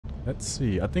Let's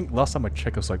see. I think last time I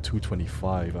checked it was like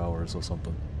 225 hours or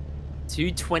something.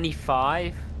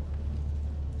 225?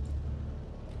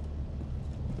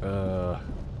 God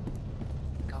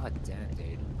damn,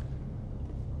 dude.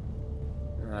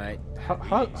 Alright.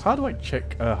 How do I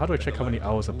check? How do I check how many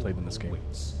hours I played in this game?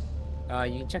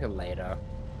 You can check it later.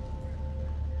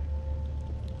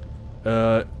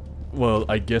 Well,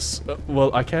 I guess.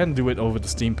 Well, I can do it over the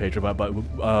Steam page, but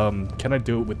can I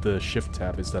do it with the Shift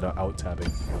tab instead of Alt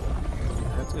tabbing?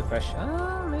 That's a good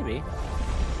question. Maybe.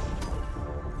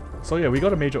 So yeah, we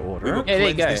got a major order. Yeah, there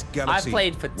you go. I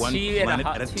played for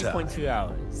 2.2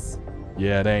 hours.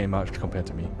 Yeah, that ain't much compared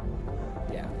to me.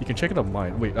 Yeah. You can check it on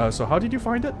mine. Wait, so how did you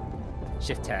find it?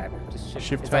 Shift tab. Just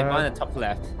shift it's tab. like on the top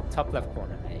left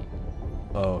corner, mate.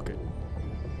 Oh, okay.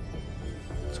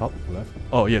 Top left.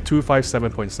 Oh yeah,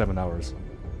 257.7 hours.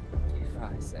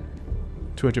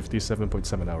 257.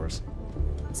 257.7 hours.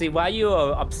 See, while you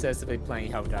were obsessively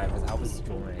playing Helldivers, I was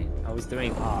drawing. I was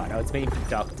doing art. I was being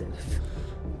productive.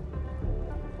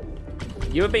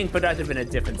 You were being productive in a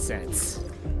different sense.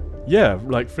 Yeah,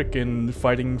 like freaking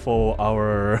fighting for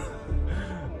our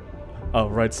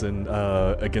rights in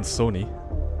against Sony.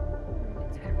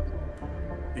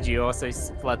 Did you also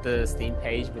flood the Steam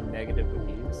page with negative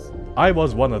reviews? I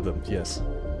was one of them, yes.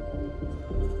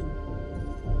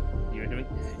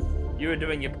 You were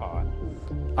doing your part.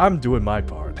 I'm doing my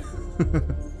part.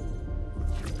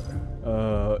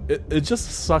 It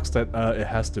just sucks that it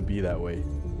has to be that way.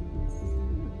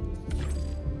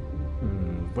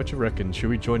 What you reckon? Should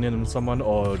we join in on someone,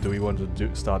 or do we want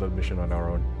to start a mission on our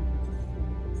own?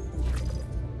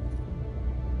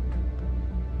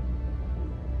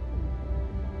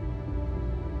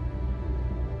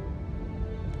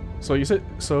 So you said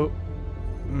so.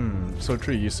 So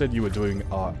Tree, you said you were doing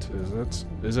art.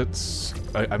 Is it?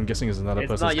 I'm guessing it's another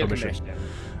person's commission. It's not your commission.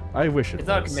 I wish it was. It's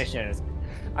not a commission.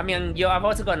 I mean, I've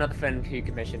also got another friend who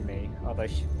commissioned me, although.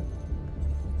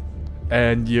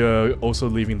 And you're also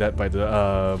leaving that by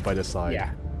the side.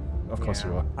 Yeah. Of course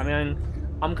you are. I mean,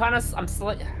 I'm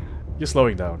slow. You're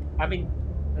slowing down. I mean,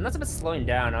 I'm not about slowing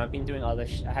down. I've been doing other.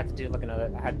 I had to do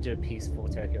I had to do a piece for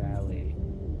Tokyo Alley,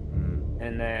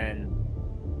 and then,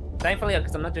 thankfully,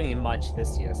 because I'm not doing much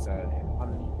this year, so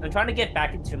I'm trying to get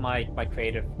back into my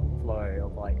creative flow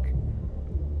of like.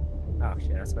 Oh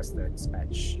shit! I'm supposed to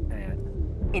dispatch and.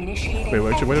 Initiating. Wait,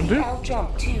 what you want to do?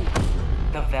 Jump to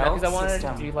the because I wanted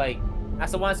to do like. I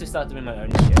still wanted to start doing my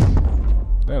own shit.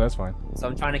 Yeah, that's fine. So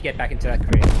I'm trying to get back into that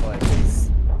creative flow.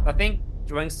 I think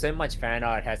drawing so much fan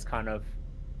art has kind of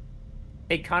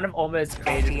almost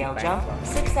created FTL jump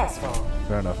successful.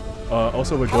 Fair enough.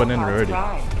 Also, we're going in already.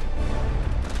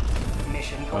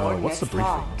 Mission what's the briefing?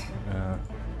 locked.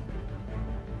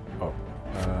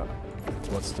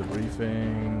 What's the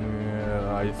briefing?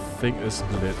 I think it's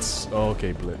Blitz. Oh,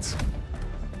 okay, Blitz.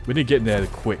 We need to get in there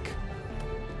quick.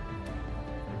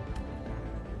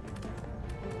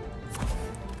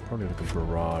 Probably like a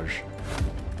garage.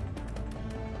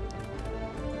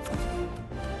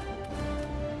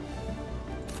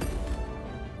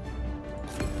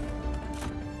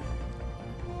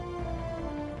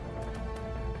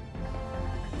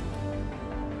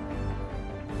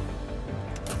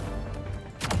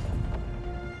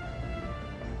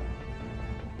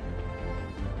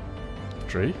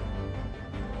 Tree?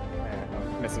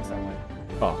 I'm missing someone.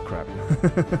 Oh, crap.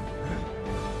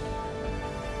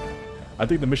 I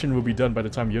think the mission will be done by the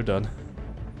time you're done.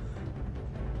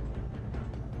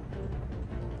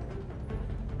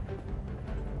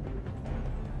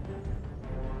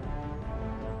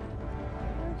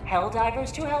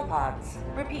 Helldivers to Hellpods.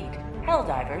 Repeat.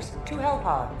 Helldivers to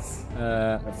Hellpods.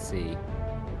 Let's see.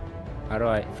 How do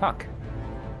I... Fuck.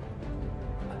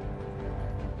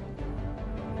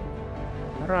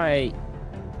 How do I...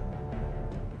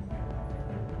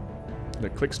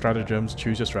 Click stratagems,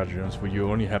 choose your stratagems, where you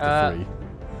only have the 3.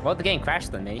 Well, the game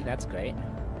crashed on me. That's great.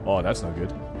 Oh, that's not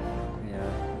good.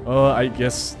 Yeah. I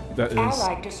guess that is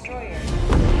Allied destroyer.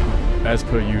 as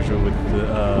per usual with the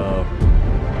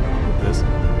with this.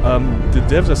 The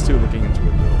devs are still looking into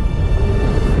it though.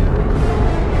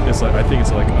 It's like I think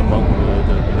it's like among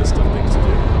the list of things to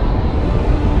do.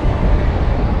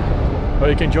 Oh,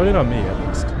 you can join it on me at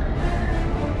least.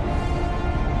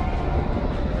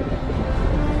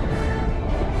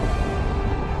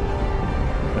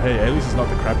 But hey, at least it's not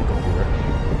the crappy computer.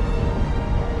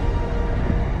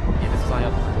 Yeah, this is on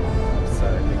so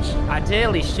which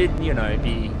ideally should, you know,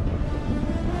 be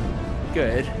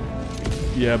good.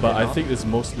 Yeah, but I think it's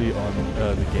mostly on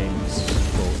the game's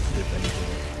fault, if anything.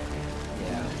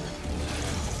 Yeah.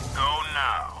 Go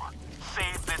now.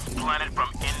 Save this planet from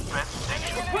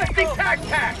infestation. Requesting tac.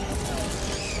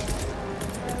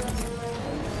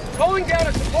 Calling down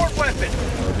a support weapon.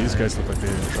 Oh, these guys look like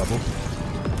they're in trouble.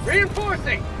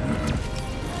 Reinforcing.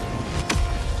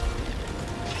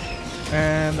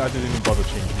 And I didn't even bother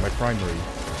changing my primary.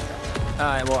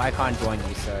 Well, I can't join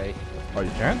you, so... Oh,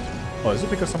 you can't? Oh, is it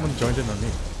because someone joined in on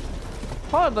me?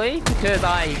 Probably, because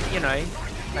my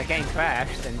game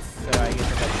crashed, and so I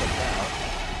guess I got kicked out.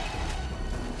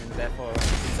 And therefore,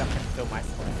 someone can fill my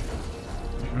spot.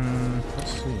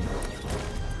 Let's see.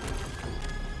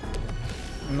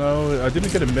 No, I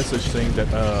didn't get a message saying that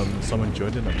someone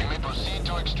joined in on me.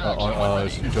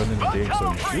 Joined in the game,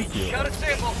 so you should be. Got a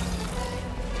sample.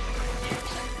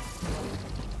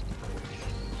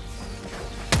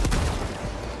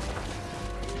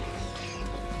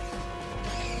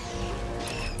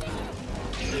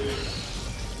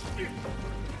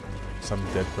 Some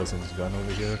dead person's gun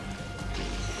over here.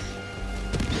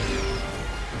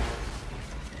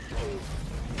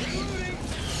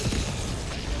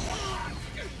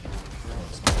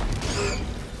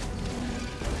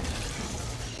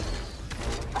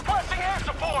 Requesting air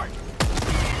support!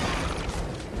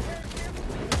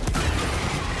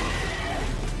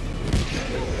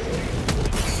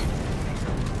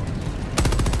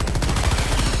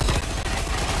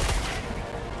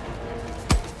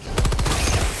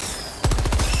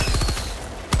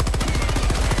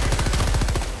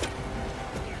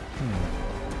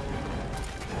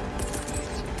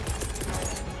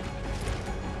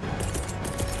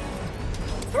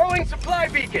 Throwing supply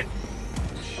beacon.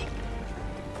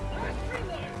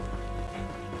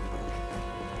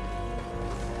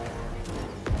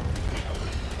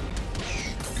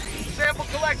 Sample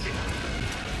collected.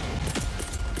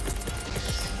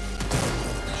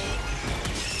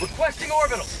 Requesting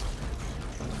orbital.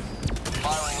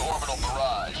 Firing orbital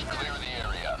barrage. Clear the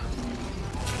area.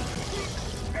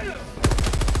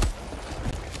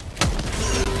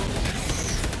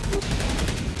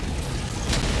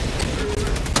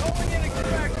 Going in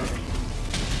extraction.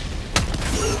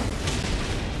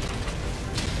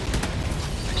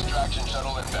 Extraction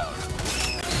shuttle inbound.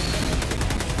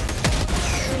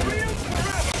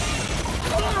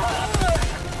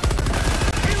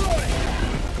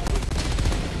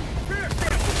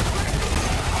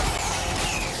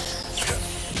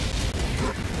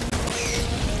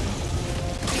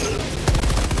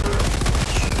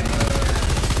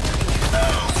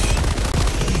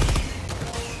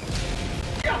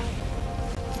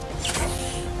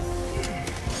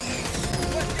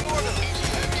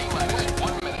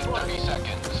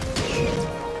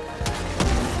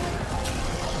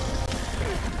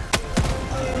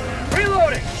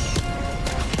 Reloading.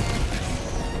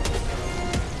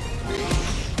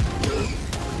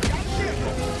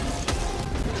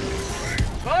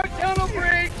 Fog tunnel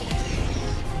breach.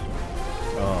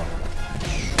 Oh.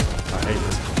 I hate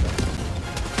this combat.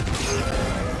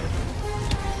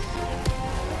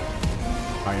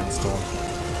 Iron Storm.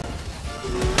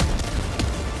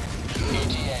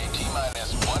 ETA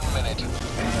T-minus 1 minute.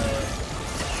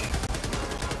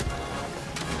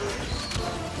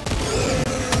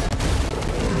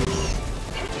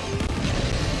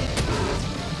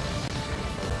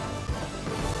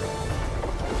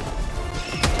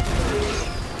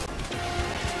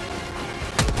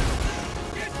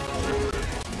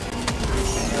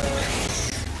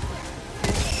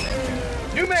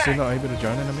 New mag. So you're not able to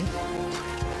join enemy?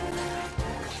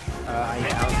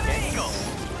 Yeah, okay.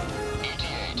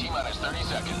 ETA T-minus 30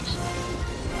 seconds.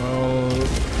 Well,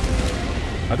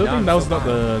 I don't think now's not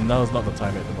the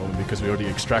time at the moment because we're already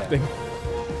extracting.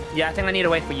 Yeah, I think I need to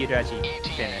wait for you to actually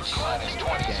finish. T-minus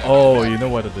 20 seconds. Oh, you know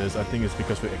what it is? I think it's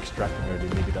because we're extracting already.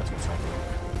 Maybe that's what's happening.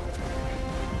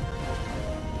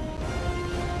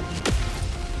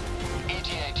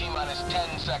 ETA T-minus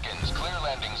 10 seconds. Clear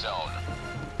landing zone.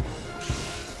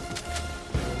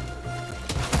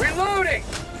 Reloading.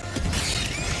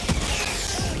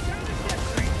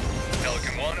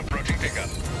 Pelican 1 approaching pickup.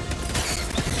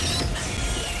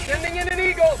 Sending in an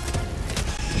eagle.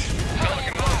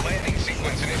 Pelican 1 landing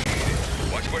sequence initiated.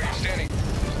 Watch where you're standing.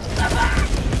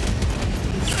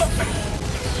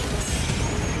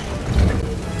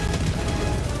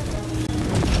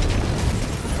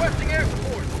 Requesting air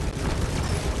support.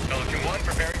 Pelican 1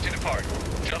 preparing to depart.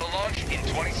 Shuttle launch in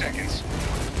 20 seconds.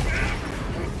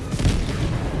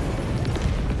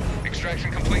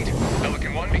 Extraction complete.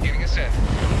 Pelican 1 beginning ascent.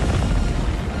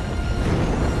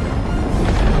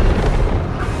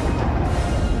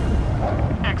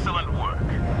 Excellent work.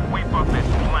 We brought this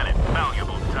planet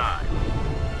valuable time.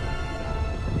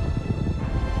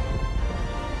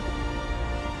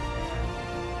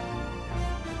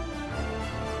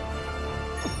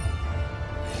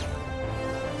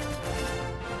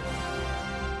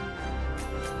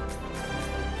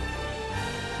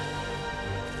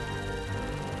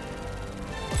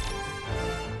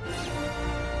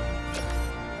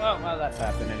 Oh, well, that's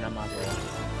happening. I'm not there.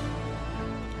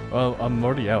 Well, I'm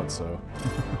already out, so.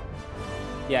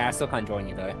 Yeah, I still can't join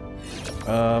you though.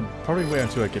 Probably wait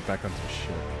until I get back onto the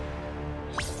ship.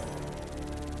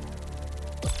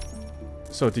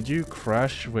 So, did you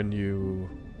crash when you...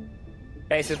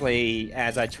 Basically,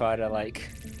 as I try to like,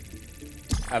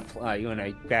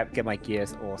 get my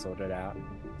gears all sorted out.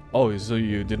 Oh, so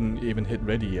you didn't even hit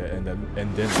ready yet, and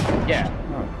then. Yeah.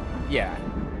 Oh. Yeah.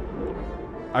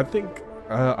 I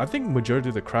think majority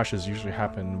of the crashes usually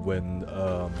happen when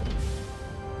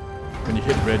you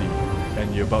hit ready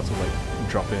and you're about to like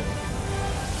drop in.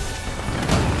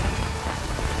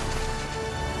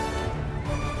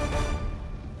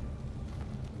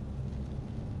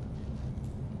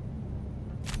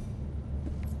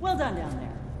 Well done down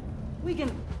there. We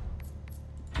can...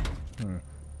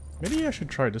 Maybe I should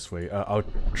try it this way. I'll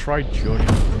try joining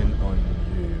in on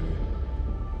you.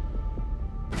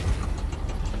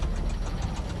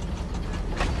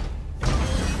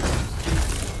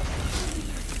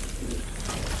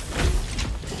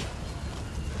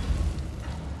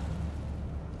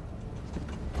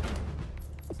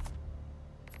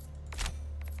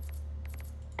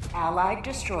 Allied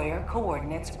destroyer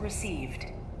coordinates received.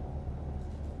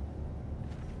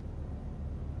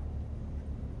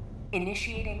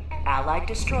 Initiating. Allied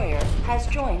destroyer has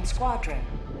joined squadron.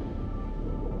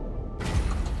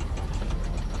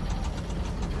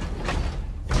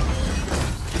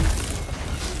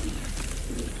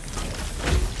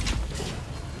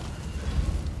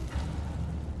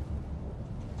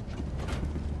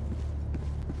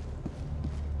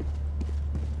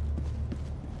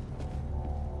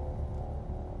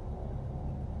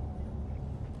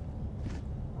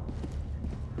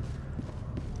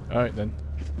 Alright then.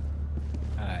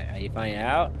 Alright, are you finding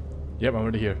out? Yep, I'm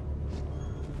already here.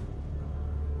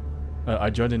 I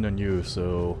joined in on you,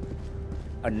 so...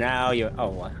 Oh, now you're... Oh,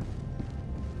 what?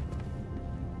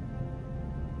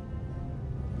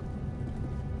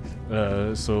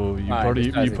 So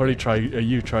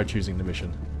you try choosing the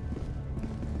mission.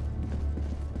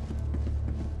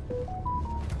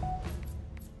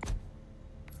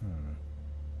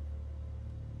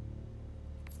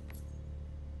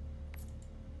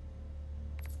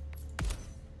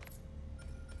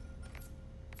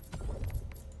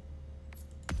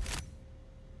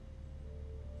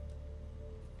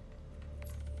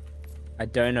 I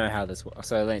don't know how this works.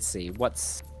 So let's see.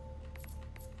 What's...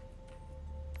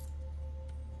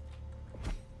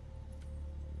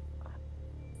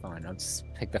 Fine, I'll just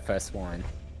pick the first one.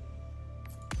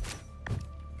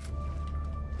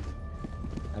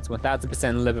 That's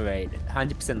 1000% liberate.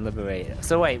 100% liberate.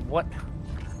 So wait, what?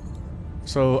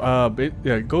 So,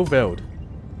 yeah, go Veld.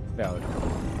 Veld.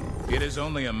 It is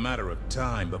only a matter of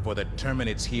time before the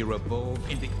Terminids here evolve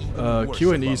into even worse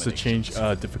Q and E is to abominations.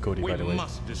 change difficulty, by the way. We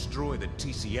must destroy the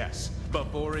TCS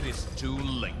before it is too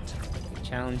late.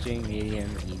 Challenging, medium,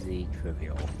 easy,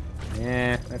 trivial.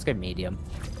 Yeah, let's go medium.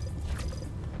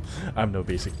 I'm no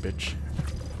basic bitch.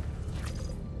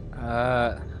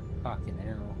 Fucking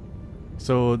hell.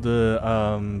 So the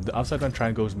upside down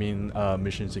triangles mean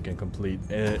missions you can complete.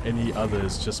 Any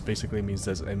others just basically means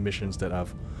there's missions that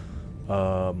have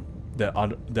that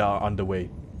are underway.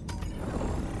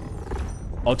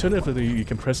 Alternatively, you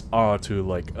can press R to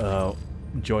like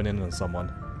join in on someone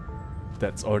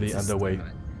that's already underway.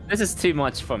 This is too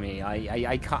much for me.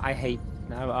 I can't. I hate.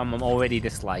 I'm already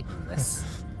disliking this.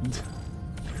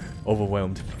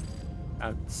 Overwhelmed.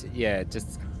 Yeah,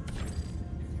 just.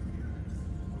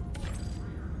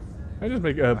 I just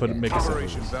make make it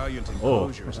Operation Valiant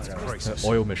Enclosure is a crisis.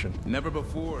 oil mission. Never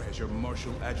before has your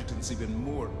martial adjutancy been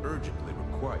more urgently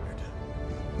required.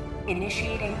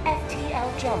 Initiating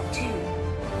FTL jump 2.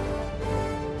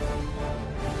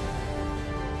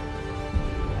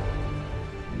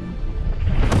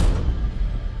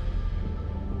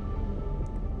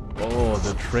 Oh,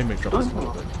 the train may drop us a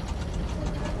little bit.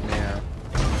 Yeah.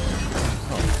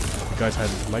 Oh, you guys had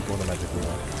mic automatically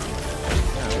on.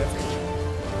 Glad to have you.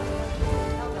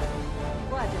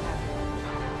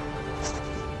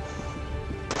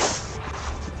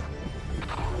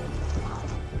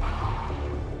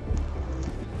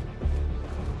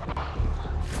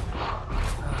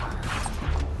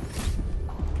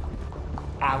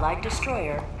 Allied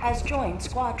destroyer has joined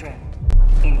squadron.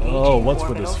 Engaging Oh, what's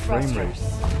with orbital this frame rate?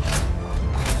 thrusters.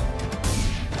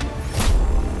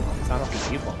 Sound off the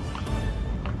people.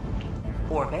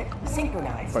 Orbit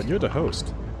synchronized. But you're the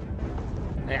host.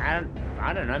 I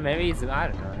don't know. Maybe it's. I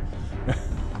don't know.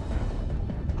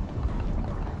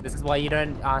 This is why you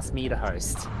don't ask me to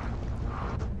host.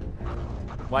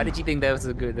 Why did you think this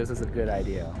was a good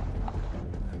idea?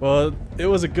 Well, it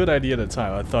was a good idea at the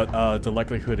time. I thought the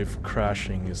likelihood of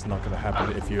crashing is not gonna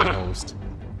happen if you're a host.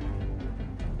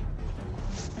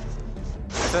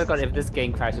 I swear to God, if this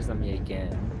game crashes on me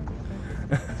again.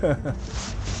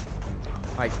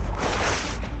 Like,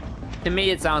 to me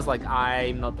it sounds like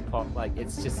I'm not the like,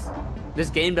 it's just,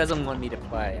 this game doesn't want me to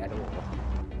play at all.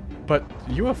 But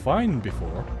you were fine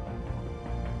before.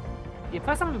 The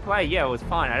first time we played, yeah, it was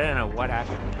fine. I don't know what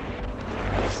happened.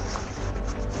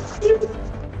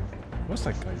 What's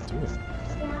that guy doing?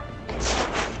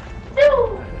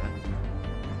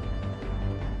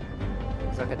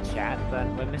 It's like a chat that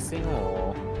we're missing,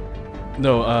 or?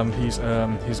 No, he's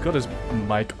got his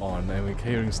mic on and we're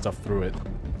hearing stuff through it.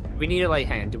 We need to like,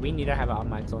 hang on, do we need to have our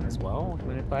mics on as well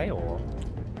when we play, or?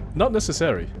 Not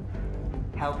necessary.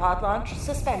 Hellpod launch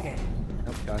suspended.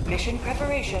 Okay. Mission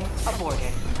preparation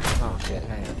aborted. Oh shit,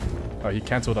 hang on. Oh, he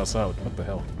cancelled us out. What the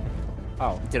hell?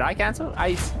 Oh, did I cancel?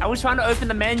 I was trying to open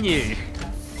the menu.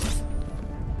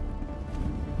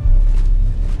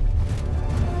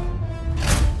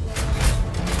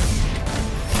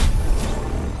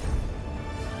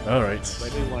 Alright. Where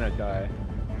do we want to go?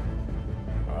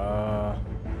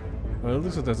 Well, it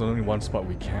looks like there's only one spot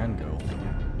we can go,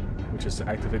 which is to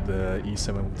activate the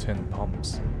E710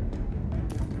 pumps.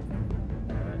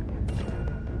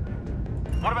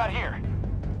 What about here?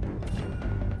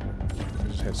 We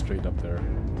just head straight up there.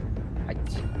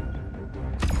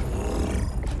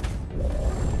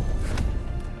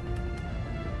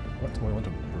 What do I want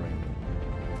to bring?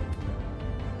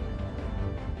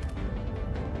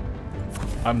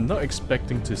 I'm not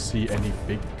expecting to see any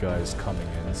big guys coming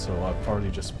in, so I'll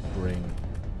probably just bring...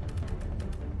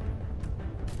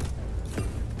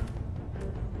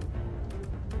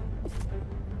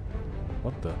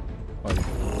 What the?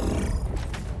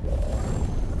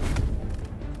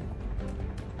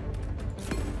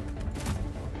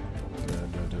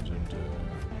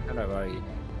 Hello, buddy.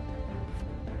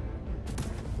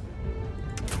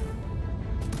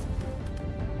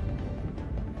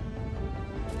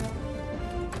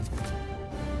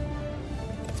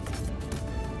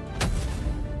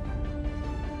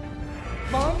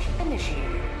 Launch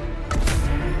initiated.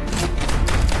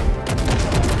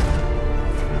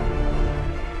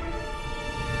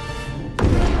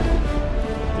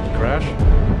 Did you crash?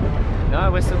 No,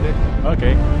 we're still good.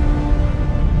 Okay.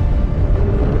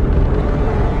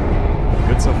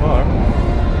 Good so far.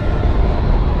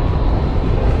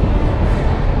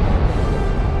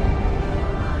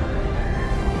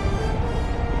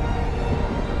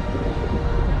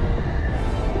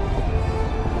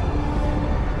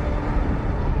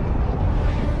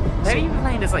 Have you been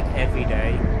playing this like every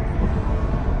day?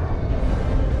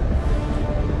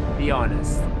 Be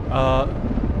honest. Not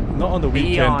on the Be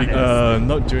weekend. honest.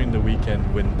 Not during the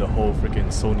weekend when the whole freaking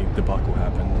Sony debacle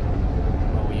happened.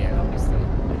 Oh yeah, obviously.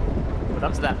 But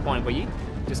up to that point, were you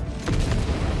just...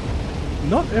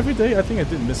 Not every day. I think I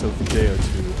did miss a day or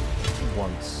two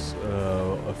once,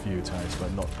 a few times,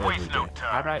 but not every Waste no day.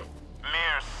 How time. do I...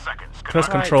 Mere seconds. Press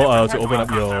Alright, Control different to open up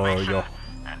observation your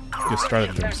and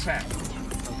stratagems,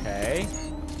 Okay.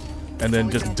 and then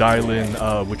just dial in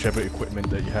whichever equipment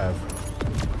that you have.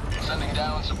 Sending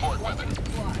down support weapon.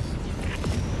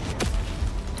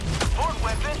 Support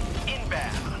weapon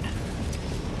inbound.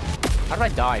 How do I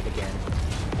dive again?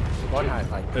 What how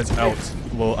like... It's out.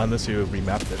 Well, unless you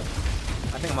remapped it.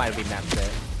 I think I might have remapped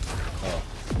it. Oh.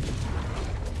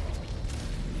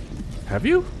 Have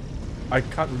you? I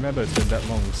can't remember. It's been that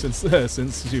long since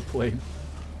since you played.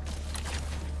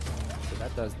 So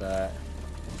that does that.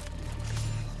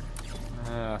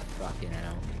 Fucking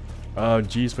hell.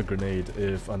 G's for grenade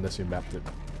unless you mapped it.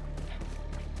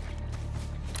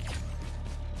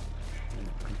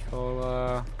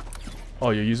 Controller. Oh,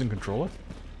 you're using controller?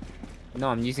 No,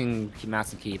 I'm using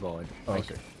mouse and keyboard. Oh, Like,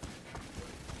 okay.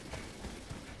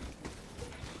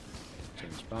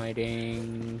 change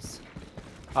bindings.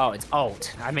 Oh, it's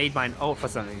Alt. I made mine Alt for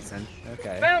some reason.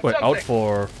 Okay. Found Wait, out something.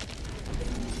 for...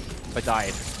 But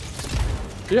dive.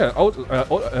 Yeah,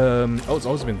 out's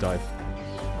always been dive.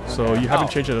 So Okay. you haven't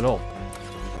Oh. changed it at all.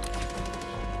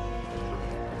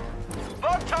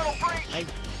 Bug tunnel breach.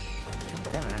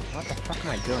 Damn it, what the fuck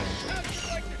am I doing?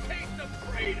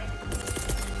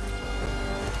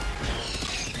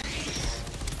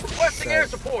 Requesting air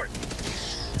support.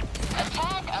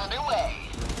 Attack underway.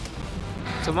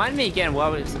 So remind me again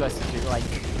what we're supposed to do, like...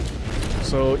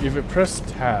 So if you press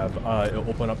tab, it'll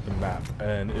open up the map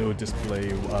and it will display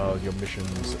your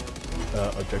mission's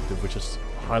objective, which is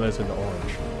highlighted in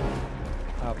orange.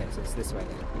 Okay, so it's this way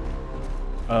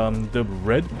then. The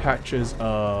red patches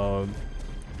are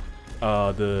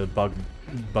the bug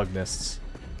nests.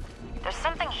 There's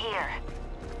something here.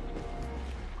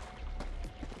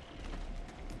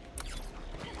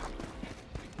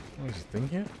 There's a thing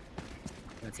here?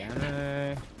 That's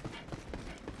ammo.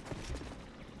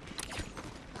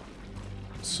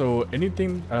 So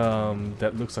anything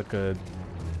that looks like a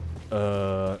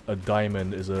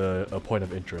diamond is a point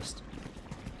of interest.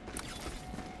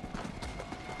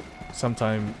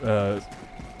 Sometimes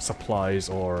supplies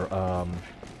or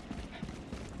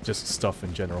just stuff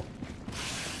in general.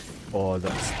 Or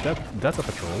that's a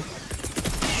patrol.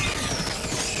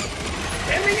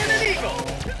 Sending in an eagle!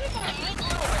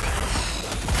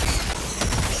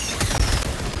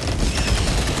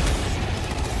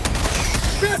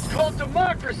 That's called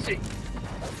democracy!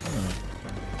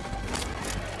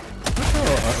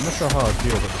 I'm not sure how I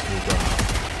feel about this new gun.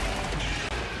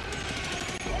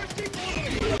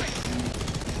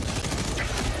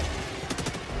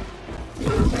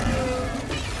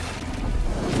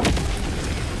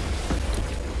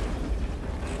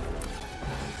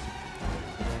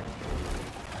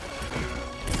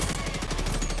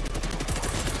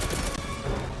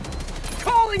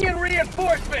 Calling in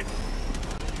reinforcements!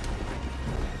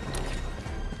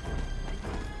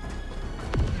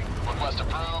 Request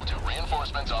approved.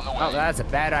 Reinforcements on the way. Oh, that's a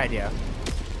bad idea.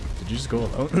 Did you just go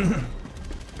alone?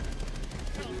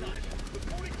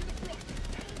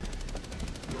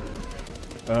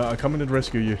 I'm coming to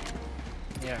rescue you.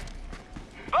 Yeah.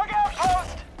 Bug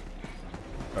outpost!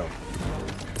 Oh.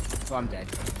 So I'm dead.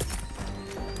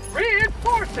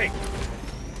 Reinforcing!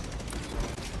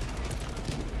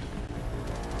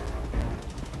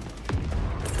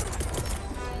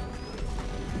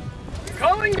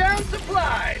 Calling down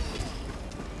supplies!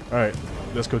 Alright,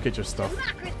 let's go get your stuff.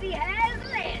 Democracy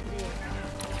has landed.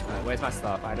 Where's my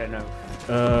stuff? I don't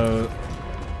know.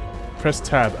 Press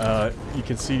tab. You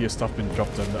can see your stuff been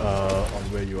dropped on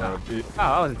where you are. Oh,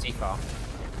 I wasn't too far.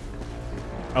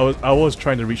 I was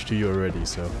trying to reach to you already,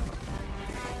 so.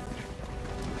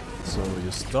 So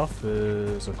your stuff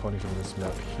is according to this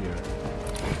map here.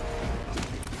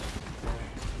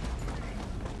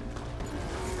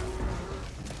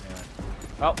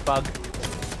 Oh, bug.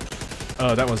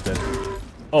 That one's dead.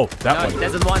 Oh, that No, one.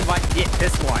 there's one right. Yeah,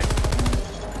 this one.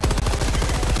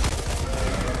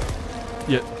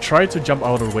 Yeah, try to jump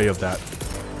out of the way of that.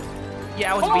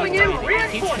 Yeah, I was Calling in reloading.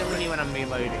 It keeps reinforcements! killing me when I'm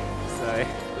reloading. So.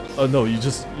 Oh no, you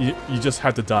just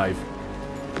had to dive.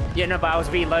 Yeah, no, but I was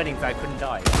reloading, so I couldn't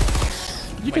die.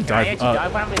 You Wait, can can I dive. actually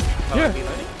dive when I'm yeah.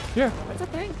 reloading? Yeah, What's the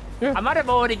thing? yeah. I might have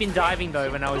already been diving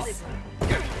though when I was.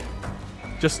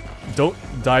 Just don't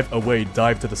dive away.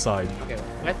 Dive to the side. Okay,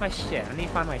 where's my shit? I need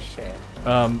to find my shit.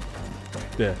 There. Oh,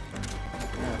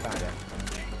 I found it.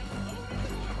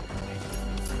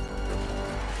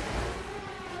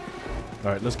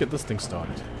 All right, let's get this thing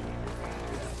started.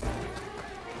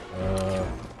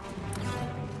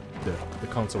 There. The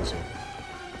console's here.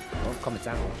 Oh, comment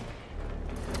sample.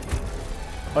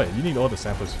 Oh yeah, you need all the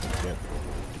samples you can get.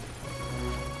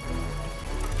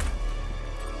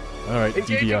 All right,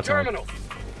 Engaging DDR time. terminal!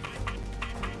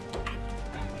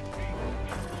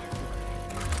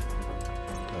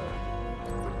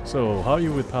 So, how are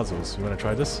you with puzzles? You want to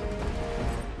try this?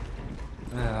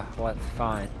 What?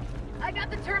 Fine. I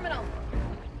got the terminal.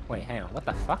 Wait, hang on. What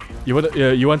the fuck? You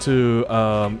want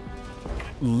to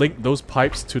link those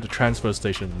pipes to the transfer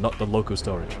station, not the local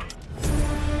storage.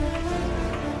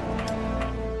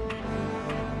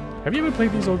 Have you ever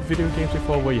played these old video games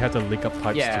before where you had to link up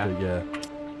pipes Yeah. to the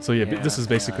So yeah, Yeah, this is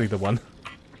basically the one.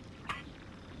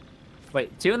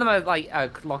 Wait, two of them are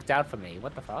like locked out for me.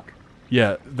 What the fuck?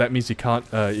 Yeah, that means you can't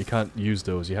use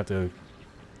those. You have to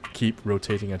keep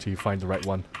rotating until you find the right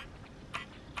one.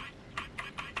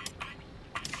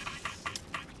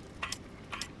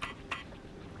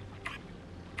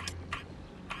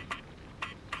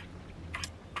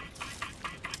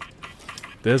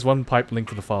 There's one pipe linked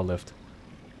to the far left.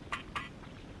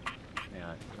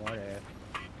 Yeah, what if?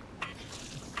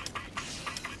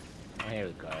 Oh, here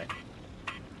we go.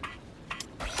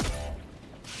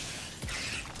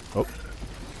 Oh,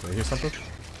 did I hear something?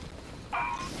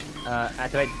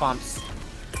 Activate pumps.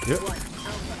 Yep,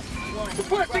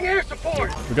 Requesting air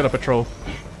support! we got a patrol.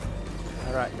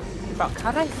 Alright. Fuck,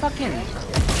 how did I fucking...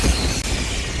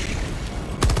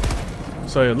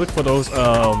 So yeah, look for those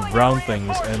round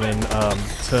things and then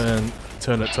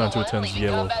turn it until it turns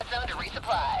yellow.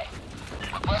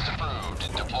 Request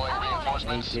approved. Deploy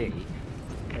reinforcements. AD.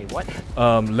 Wait, what?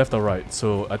 Left or right.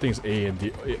 So I think it's A and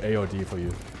D, A or D for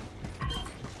you.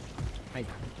 Wait.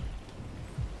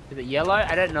 Is it yellow?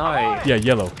 I don't know. Yeah,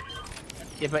 yellow.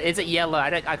 Yeah, but is it yellow?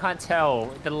 I can't tell.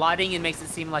 The lighting, it makes it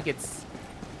seem like it's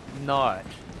not.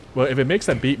 Well, if it makes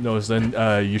that beep noise, then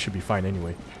you should be fine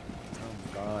anyway.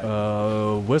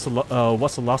 Oh god.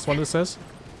 What's the last one that says?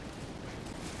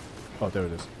 Oh, there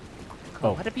it is.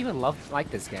 Oh. Why do people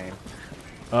like this game?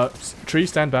 Tree,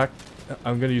 stand back.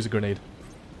 I'm gonna use a grenade.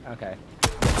 Okay.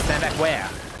 Stand back where?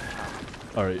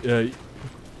 Alright,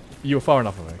 you're far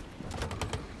enough away.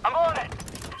 I'm on it.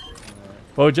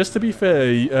 Well, just to be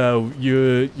fair,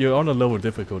 you're on a lower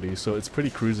difficulty, so it's pretty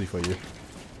cruisy for you.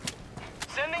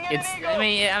 Sending in It's. an eagle. I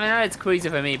mean, I know it's crazy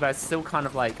for me, but it's still kind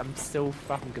of like I'm still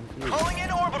fucking confused. Calling in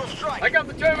orbital strike. I got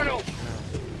the terminal.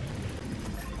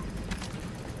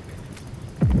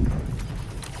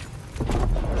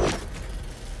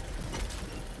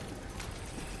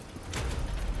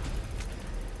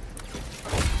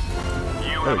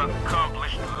 You There have we go.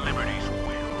 accomplished Liberty's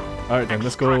will. Alright then,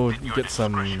 let's go get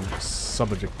some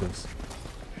sub-objectives.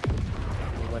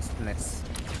 What's next?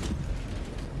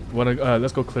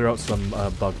 Let's go clear out some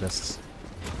bug nests.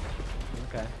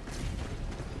 Okay.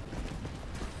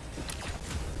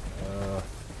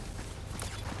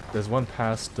 There's one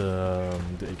past the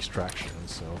extraction,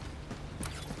 so...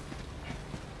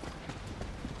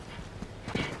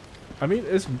 I mean,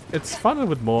 it's fun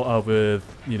with more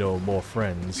you know, more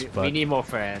friends, but We need more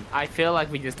friends. I feel like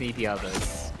we just need the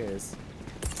others, because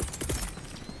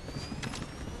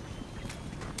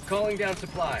Calling down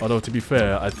supplies. although to be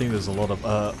fair, I think there's a lot of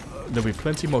there'll be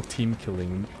plenty more team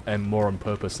killing and more on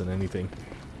purpose than anything.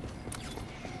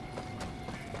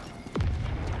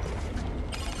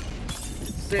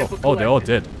 Oh, they're all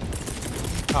dead.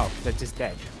 oh, they're just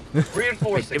dead. Wait,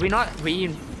 Reinforcing. did we not have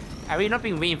we not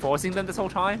been reinforcing them this whole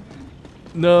time?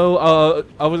 No,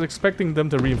 I was expecting them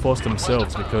to reinforce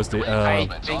themselves because they I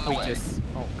think we just.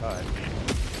 Oh god.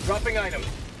 Dropping items.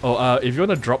 if you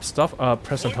want to drop stuff,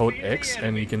 press and hold X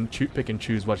and you can pick and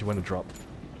choose what you want to drop.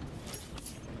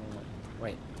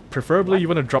 Wait. Preferably you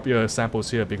want to drop your samples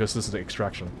here because this is the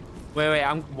extraction. Wait.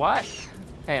 I'm what?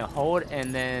 Hey, hold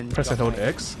and then. Press and drop hold my-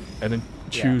 X and then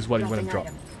choose what you want to drop.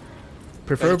 Drop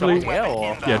Preferably, it here,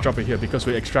 or? yeah, drop it here because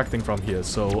we're extracting from here.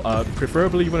 So,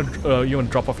 preferably you want to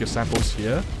drop off your samples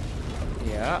here.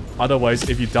 Yeah. Otherwise,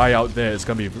 if you die out there, it's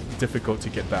gonna be difficult to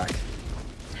get back.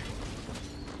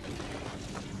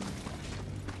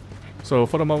 So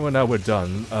for the moment now we're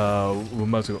done. We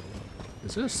must go.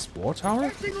 Is this a spore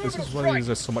tower? This is why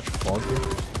there's so much fog here.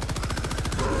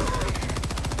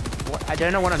 What? I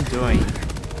don't know what I'm doing.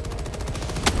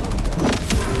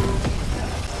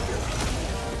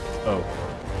 Oh.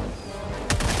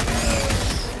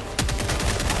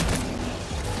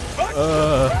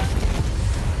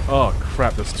 Oh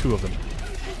crap! There's two of them.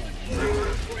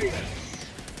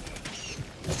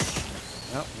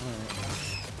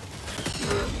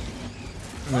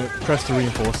 Press to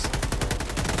reinforce.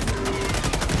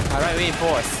 How do I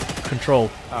reinforce? Control.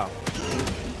 Oh.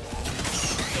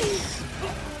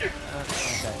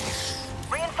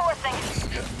 Reinforcing.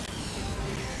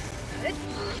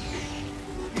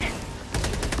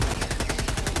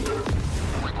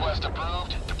 Request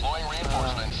approved. Deploying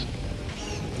reinforcements.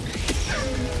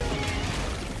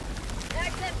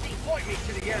 Point me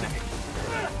to the enemy.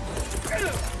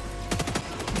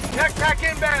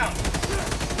 Backpack inbound.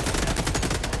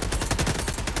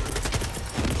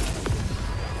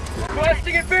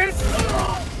 Requesting advance.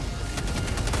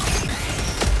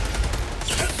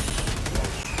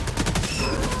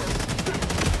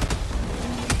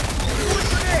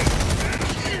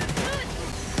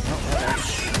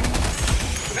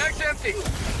 Mag's empty.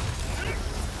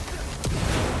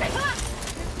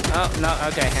 Oh no.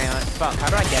 Okay, hang on. Fuck. How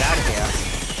do I get out of here?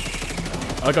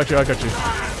 I got you. I got you.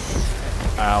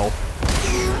 Ow.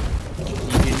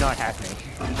 You did not have me.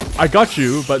 I got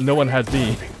you, but no one had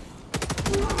me.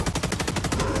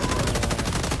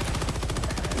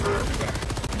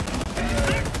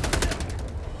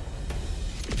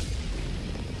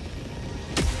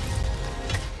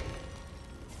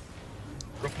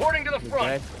 Reporting to the front.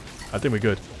 Dead? I think we're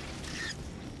good.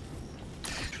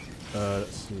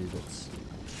 Let's see.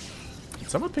 Did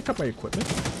someone pick up my equipment?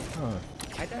 Oh.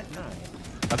 I don't know.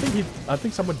 I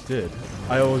think someone did.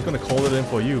 I was gonna call it in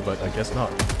for you, but I guess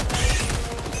not.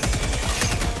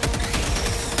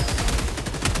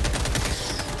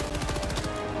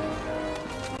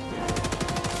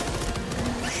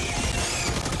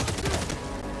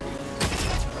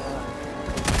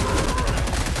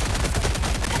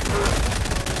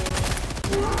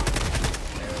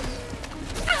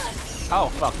 Oh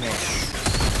fuck me.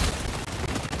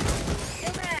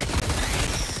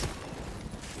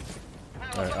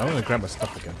 Alright, I'm gonna grab my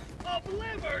stuff again.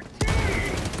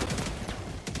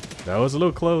 That was a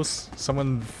little close.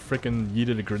 Someone freaking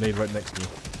yeeted a grenade right next to me.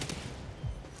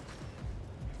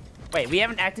 Wait, we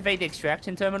haven't activated the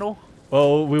extraction terminal?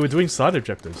 Well, we were doing side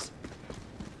objectives.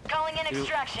 Calling in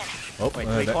extraction. Oh, Wait,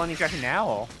 are we calling the extraction now,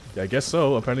 or? yeah, I guess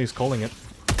so. Apparently he's calling it.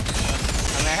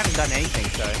 I mean, I haven't haven't done anything,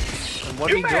 so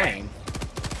what are we doing?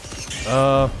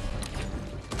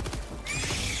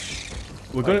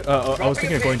 We're going. I was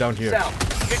thinking of going down here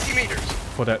South, 50 meters.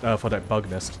 for that bug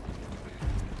nest.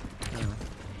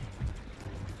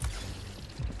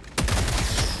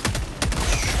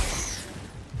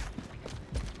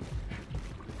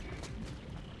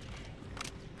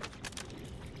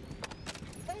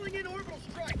 Calling in orbital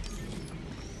strike.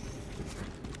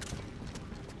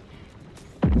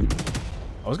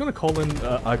 I was gonna call in.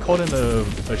 I called in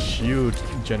a shield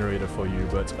generator for you,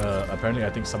 but apparently I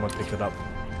think someone picked it up.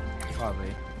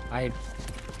 Probably. Alright,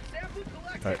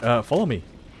 follow me.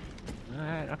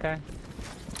 Alright, okay.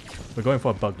 We're going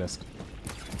for a bug nest.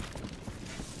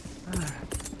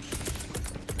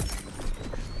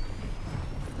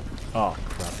 Oh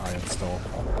crap, iron stall.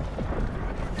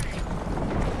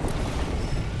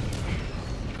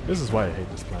 This is why I hate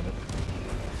this planet.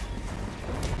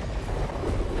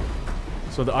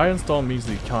 So the iron storm means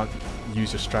that you can't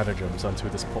use your stratagems until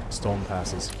this storm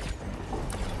passes.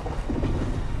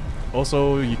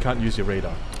 Also, you can't use your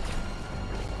radar.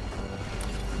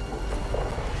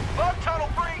 Bug tunnel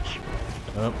breach.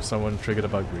 Oh, someone triggered a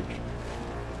bug breach.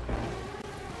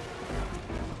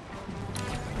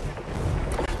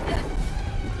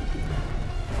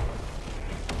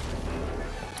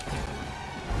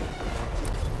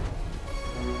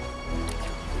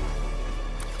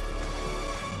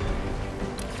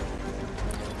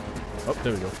 Oh,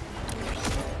 there we go.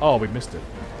 Oh, we missed it.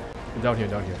 Down here,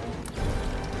 down here.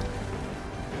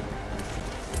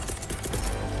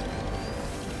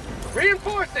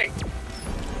 Reinforcing.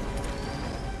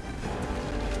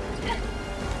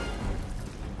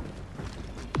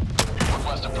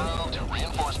 Request approved.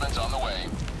 Reinforcements on the way.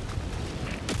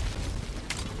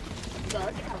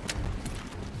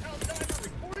 Helldiver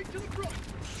reporting to the front.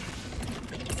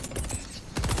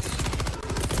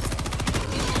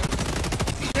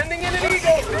 Sending in an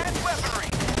eagle. Advanced weaponry.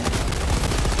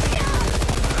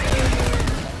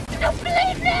 No,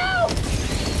 please, no!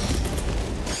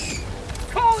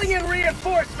 Calling in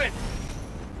reinforcements.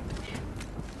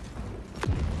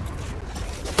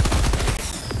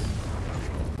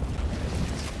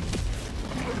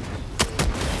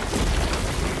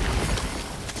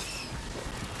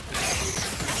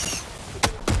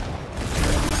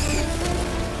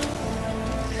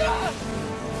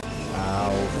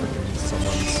 Ow, freaking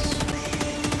someone's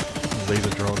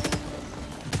laser drone.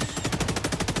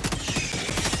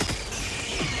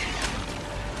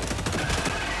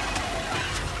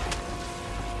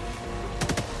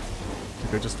 You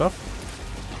got your stuff?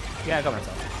 Yeah, I got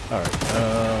myself. Alright,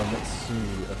 let's see.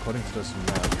 According to this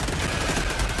map.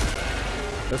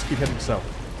 Let's keep heading south.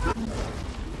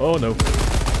 Oh no.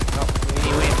 Oh, we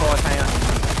need reinforce, hang on.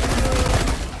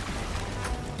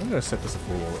 I'm gonna set this to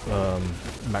full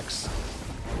max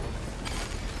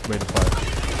rate of fire.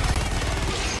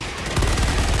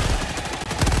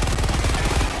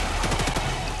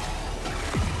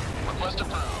 Request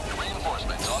approved.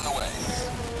 Reinforcements on the way.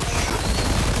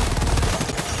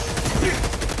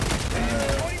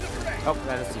 Oh,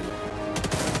 that is you.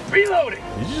 Reloading.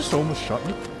 Did you just almost shot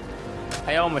me?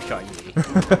 I almost shot you.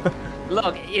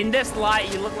 Look, in this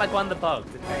light, you look like one of the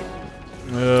bugs, okay?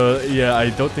 Yeah,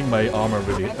 I don't think my armor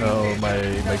really,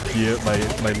 my gear, my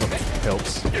look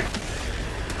helps.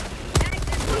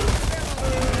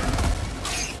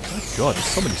 Oh god, there's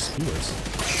so many skewers.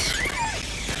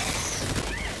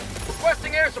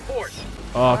 Requesting air support.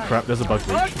 Oh crap, there's a bug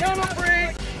Bug breach. tunnel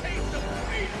breach.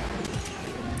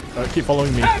 Keep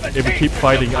following me. If we keep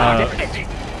fighting,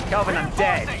 Kelvin, I'm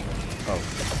dead. oh.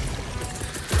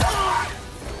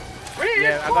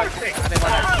 Yeah, I think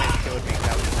one of them killed me.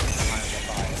 That was kind of a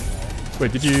fire.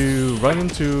 Wait, did you run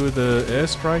into the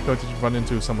airstrike or did you run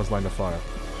into someone's line of fire?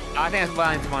 I think I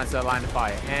ran into one's line of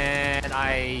fire, and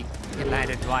I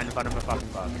landed right in front of a fucking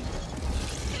bug.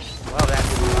 Well, that's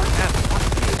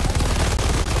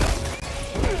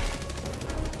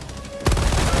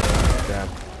Damn.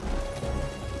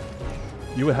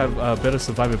 You would have better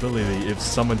survivability if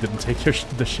someone didn't take your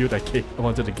the shield I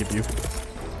wanted to give you.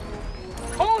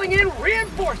 Calling in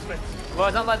reinforcements. well,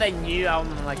 it's not like they knew I'm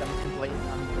complete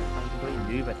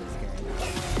noob at this game.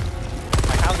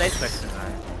 Like, how are they supposed to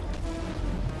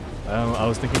know? I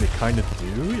was thinking they kind of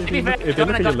do. To be fair, If they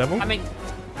look at your level. I mean,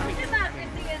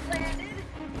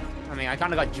 I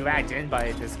kind of got dragged in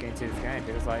by this game to this game.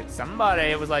 It was like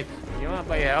somebody was like, "You want to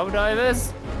play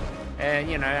Helldivers?" And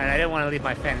you know, and I didn't want to leave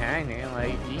my friend hanging.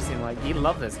 Like, you seem like you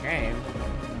love this game.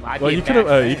 Well, you could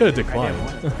have declined.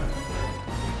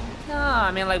 No,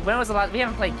 I mean, like, when was the last? We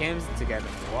haven't played games together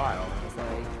for a while. It's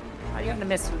like, how are you gonna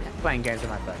miss playing games with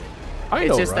my buddy? I It's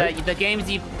know, just right? that the games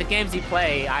you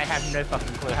play, I have no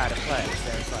fucking clue how to play.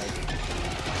 So it's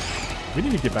like We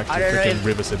need to get back to I don't know freaking if-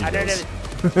 River City I don't Hills.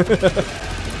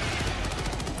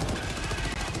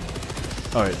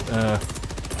 Alright,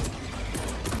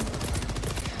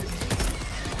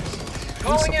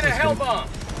 Calling in a hell bomb.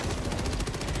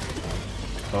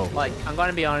 oh. like I'm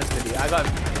gonna be honest with you. I got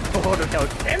bored of Hell.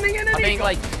 Ending in an I think eagle.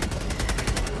 like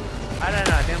I don't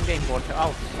know. I think I'm getting bored.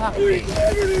 Oh fuck me. Wait,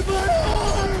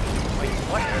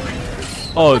 what?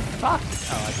 Oh, Fuck.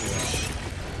 Oh, I see.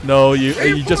 no,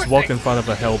 you just walked in front of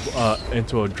a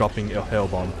into a dropping a hell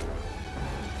bomb.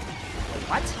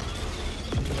 What?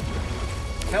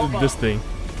 Hell bomb. This thing.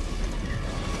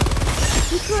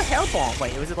 Who threw a hell bomb?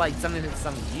 Wait, was it like something that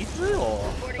some you threw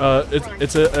or?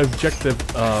 It's an objective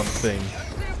thing.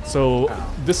 So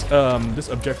this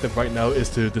objective right now is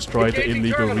to destroy the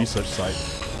illegal research site.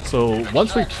 So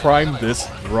once we prime this,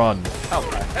 run. Oh,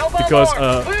 Hell bomb Because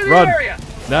armed. Clear the run area.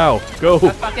 now, go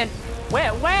fucking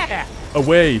where?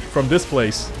 away from this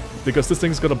place because this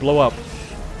thing's gonna blow up.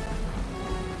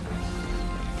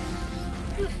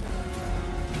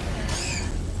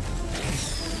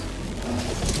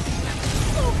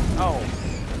 Oh,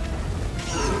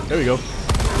 There we go.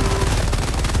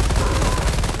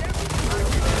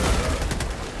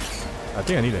 I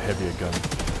think I need a heavier gun.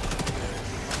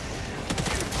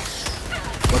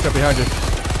 Watch out behind you.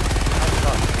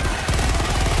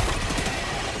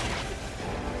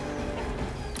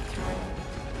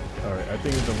 Alright, I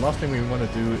think the last thing we want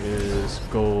to do is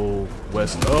go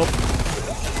west. Oh!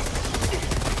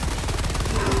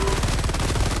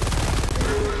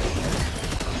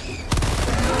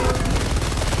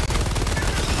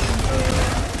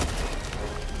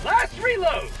 Last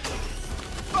reload.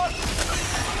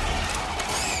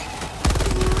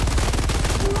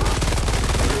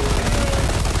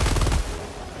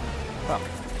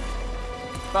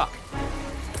 fuck.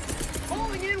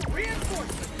 Calling in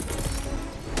reinforcements.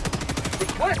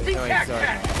 Requesting Oh, wait, tac sorry.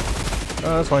 tac.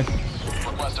 That's fine.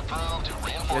 Request approved.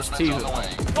 There's Reinforcements two. on the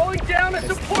way. Calling down a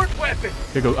support weapon.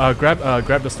 Here you go. Grab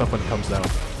the stuff when it comes down.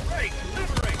 Right,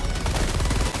 liberate.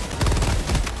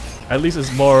 At least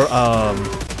it's more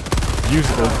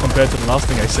usable compared to the last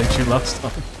thing I sent you last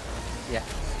time. Yeah.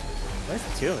 Where's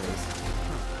the two of these?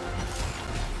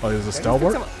 Oh, there's a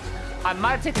stalwart? I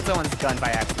might have taken someone's gun by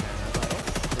accident.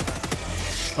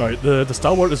 Alright, the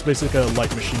stalwart is basically a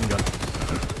light machine gun.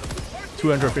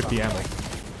 250 ammo.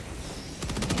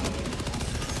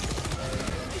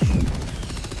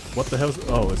 What the hell is...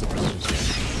 Oh, it's a precision scan.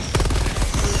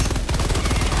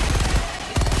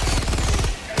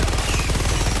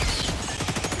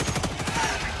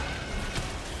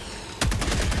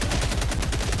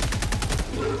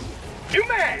 New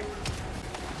mag.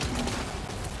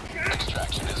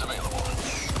 Extraction is available.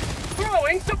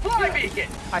 Throwing supply beacon.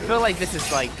 I feel like this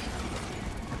is like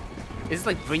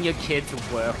bring your kid to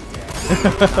work.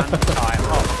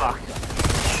 Oh fuck.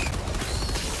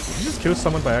 Did you just kill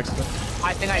someone by accident?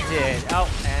 I think I did. Oh,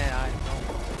 and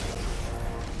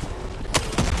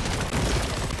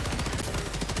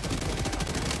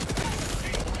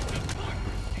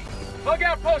Bug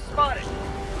outpost spotted.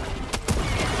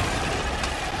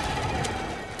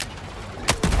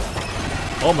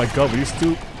 Oh my god, will you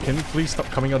still... Can you please stop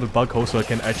coming out of the bug hole so I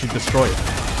can actually destroy it?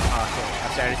 okay. Our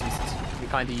strategies. We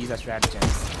kind of use our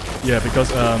stratagems. Yeah, because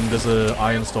there's a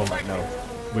iron storm right now.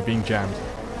 We're being jammed.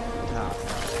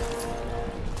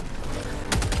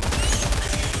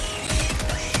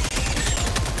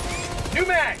 New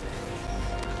mag.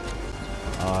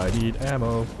 I need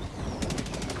ammo.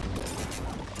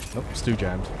 Nope, still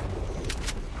jammed.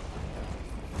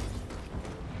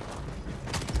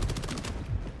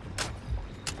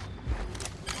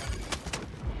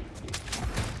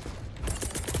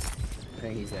 I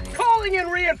think he's in here. Calling in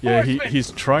Yeah, reinforcements.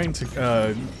 he's trying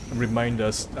to remind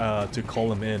us to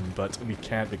call him in, but we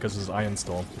can't because it's iron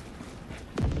storm.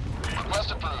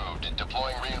 Request approved.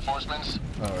 Deploying reinforcements.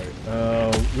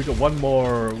 Alright, we got one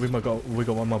more. We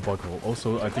got one more bug hole.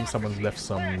 Also, I think someone left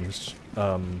some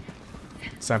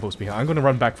samples behind. I'm gonna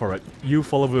run back for it. You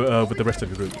follow with the rest of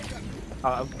the group.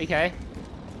 Oh, okay.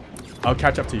 I'll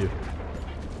catch up to you.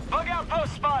 Bug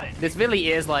outpost spotted. This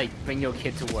really is like bring your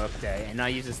kid to work day, and now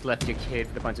you just left your kid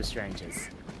with a bunch of strangers.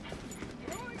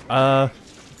 I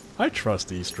trust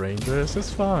these strangers.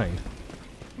 It's fine.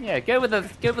 Yeah, go with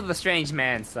the strange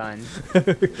man, son. Go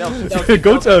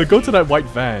to that white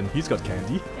van. He's got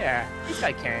candy Yeah, he's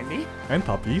got candy. and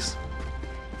puppies.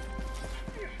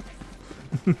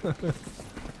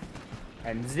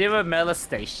 And zero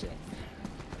molestation.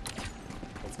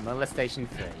 It's molestation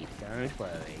free. Don't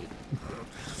worry.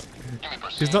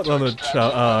 He's not on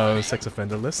the sex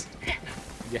offender list.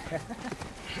 Yeah.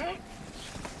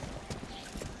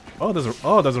 Oh,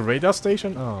 there's a radar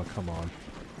station. Oh, come on.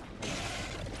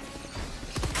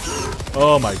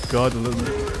 Oh my god, the little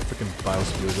freaking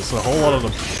biosphere. There's a whole lot of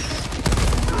them.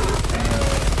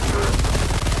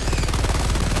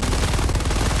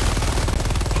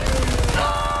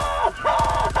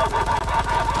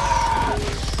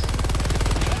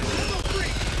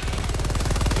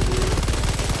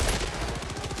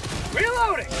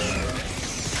 Reloading!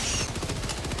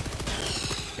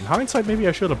 In hindsight, maybe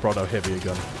I should have brought out heavier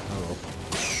gun. Oh well.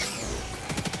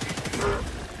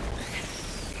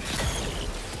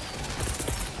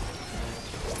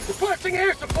 Requesting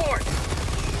air support!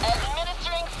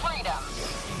 Administering freedom.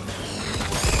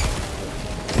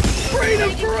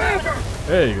 Freedom forever!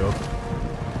 There you go.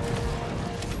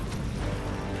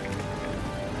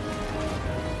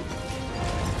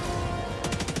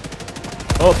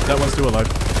 Oh, that one's still alive.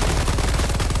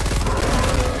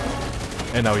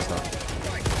 And now he's not.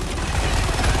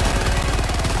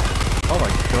 Oh my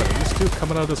god, are you still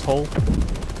coming out of this hole?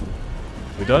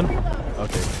 We done?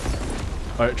 Okay.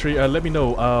 Alright, Tree, let me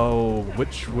know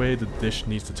which way the dish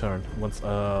needs to turn once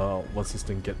this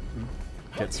thing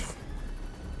gets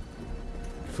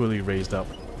fully raised up.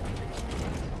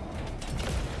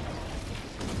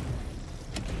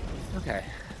 Okay.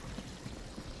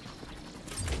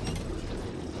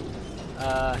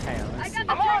 Hang on, let's see.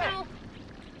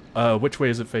 Which way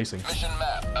is it facing? Mission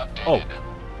map updated.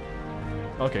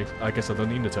 Oh. Okay, I guess I don't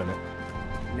need to turn it.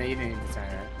 No, you didn't need to turn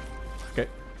it. Okay.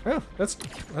 Oh, that's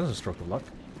a stroke of luck.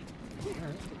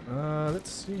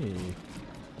 Let's see.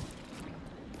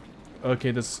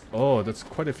 Okay, there's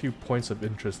quite a few points of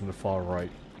interest in the far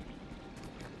right.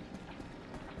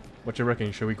 What you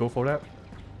reckon? Should we go for that?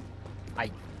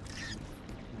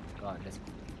 God, this.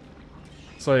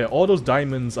 So yeah, all those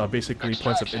diamonds are basically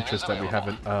points of interest that we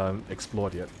haven't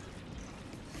explored yet.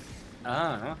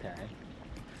 Oh, okay.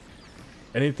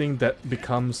 Anything that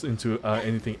becomes into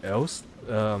anything else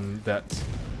that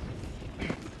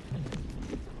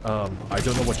I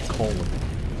don't know what you call them.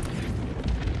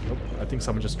 Nope, I think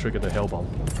someone just triggered the hell bomb.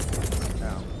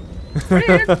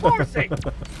 Reinforcing!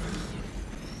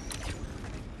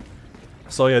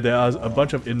 So yeah, there are a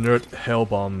bunch of inert hell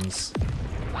bombs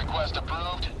Request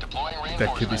approved. Deploying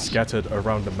that could be reinforcements. scattered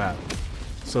around the map.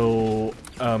 So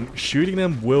shooting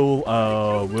them will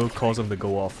cause them to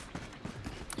go off.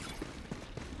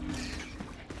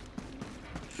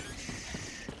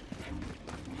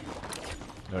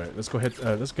 All right, let's go ahead.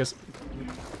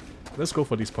 Let's go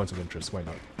for these points of interest. Why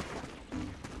not?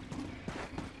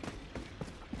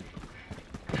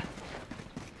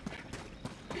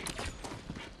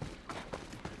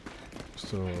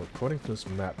 So according to this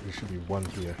map, there should be one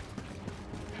here.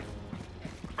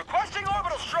 Requesting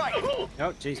orbital strike! Oh,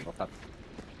 jeez, what the?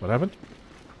 What happened?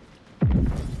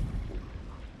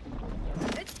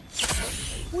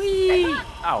 Whee!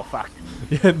 Oh, fuck.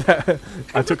 Yeah,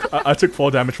 I took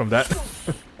 4 damage from that.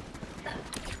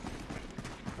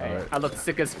 Hey, Alright. I look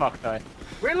sick as fuck though.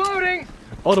 Reloading!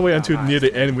 All the way until near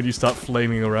the end when you start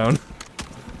flaming around.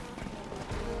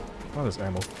 Oh, there's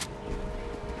ammo. Is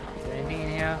there anything in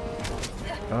here?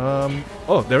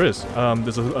 Oh, there is.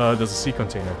 There's a sea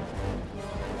container.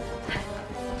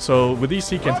 So with these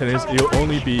sea containers, it'll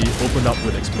only be opened up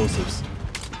with explosives.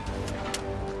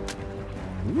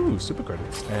 Ooh, super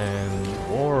credits and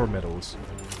war medals.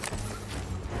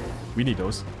 We need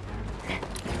those.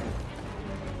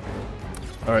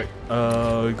 All right,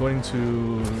 going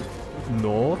to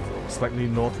north, slightly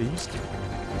northeast.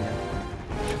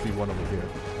 Should be one over here.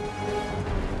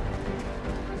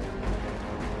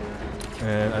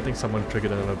 And I think someone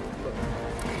triggered another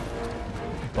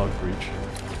bug breach.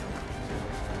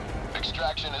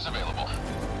 Extraction is available.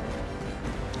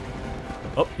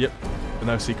 Oh, yep,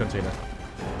 another sea container.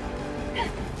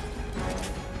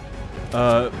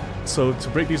 So to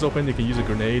break these open, you can use a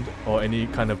grenade or any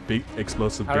kind of big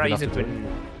explosive How big do I enough use to a take.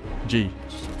 grenade? G,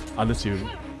 unless you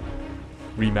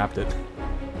remapped it.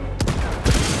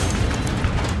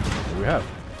 There we have.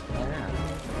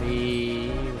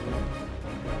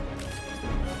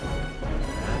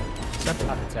 Sample.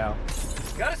 I can tell.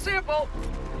 Got a sample!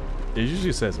 It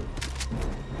usually says it.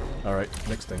 All right,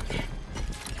 next thing.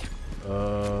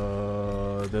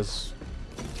 There's.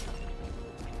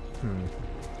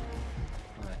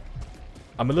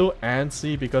 I'm a little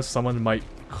antsy because someone might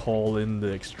call in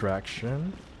the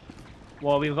extraction.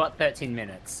 Well, we've got 13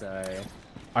 minutes, so...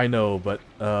 I know, but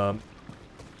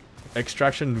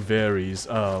extraction varies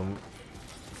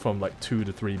from like 2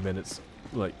 to 3 minutes,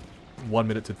 like 1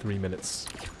 minute to 3 minutes.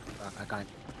 I can't...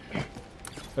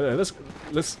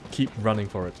 Let's keep running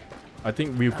for it. I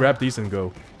think we'll grab these and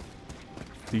go.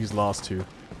 These last two.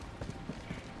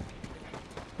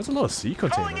 There's a lot of sea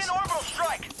Calling containers. in orbital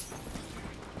strike.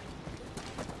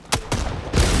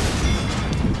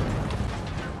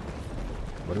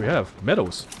 What do we have?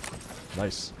 Metals.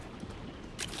 Nice.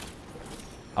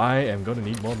 I am gonna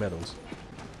need more metals.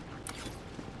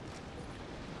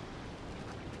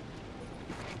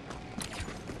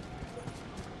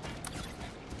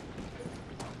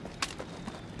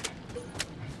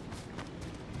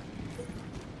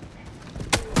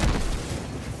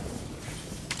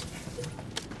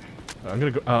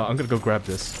 I'm gonna go grab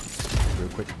this real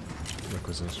quick.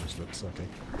 Requisition slips. Okay.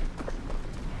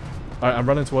 All right, I'm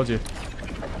running towards you.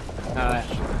 Alright.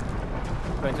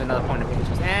 Going to another point of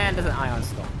interest. And there's an ion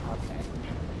storm. Okay.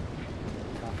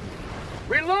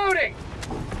 Reloading.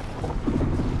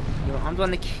 You know, I'm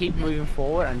gonna keep moving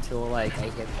forward until like I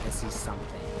see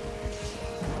something.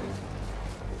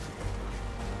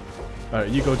 All right,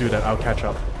 you go do that. I'll catch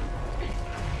up.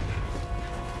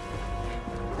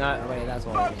 No, wait, that's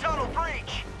what. Bug tunnel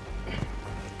breach.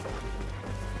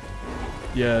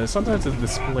 Yeah, sometimes the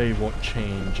display won't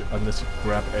change unless you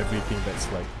grab everything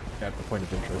that's like at the point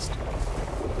of interest.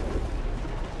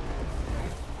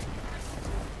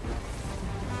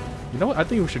 You know what? I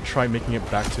think we should try making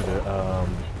it back to the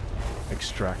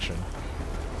extraction.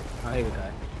 Oh, here we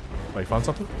go. Oh, you found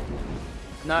something?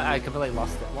 No, I completely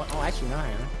lost it. What? Oh, actually, no,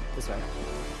 hang on. This way.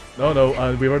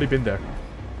 No, we've already been there.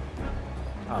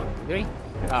 Oh, really?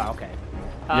 Oh, okay.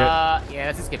 Yeah. Yeah,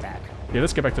 let's just get back. Yeah,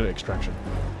 let's get back to the extraction.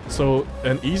 So,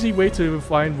 an easy way to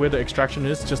find where the extraction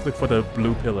is, just look for the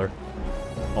blue pillar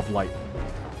of light.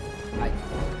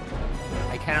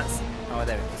 I cannot see. Oh,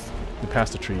 there it is. You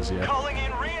pass the trees, yeah. Calling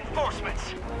in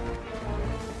reinforcements.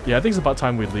 Yeah, I think it's about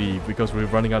time we leave because we're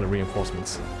running out of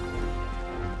reinforcements.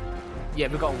 Yeah,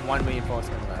 we've got one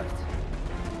reinforcement left.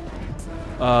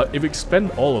 If we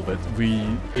expend all of it,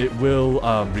 it will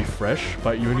refresh,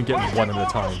 but you only get one at a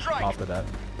time after that.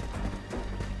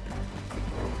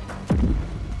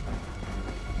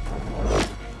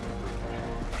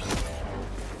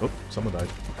 Oh, someone died.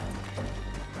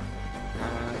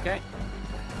 Okay.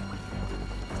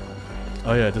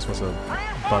 Oh yeah, this was a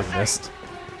bug nest.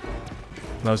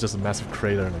 Now it's just a massive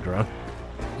crater in the ground.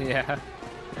 Yeah.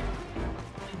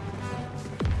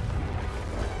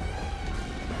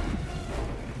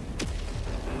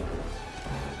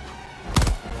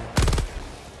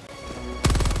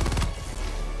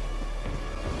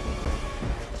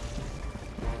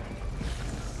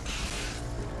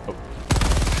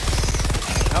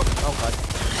 Oh god.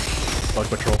 Bug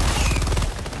patrol.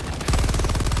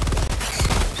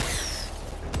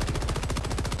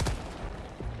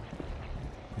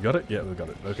 You got it? Yeah, we got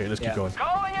it. Okay, let's keep going.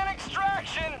 Calling in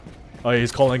extraction. Oh yeah,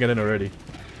 he's calling it in already.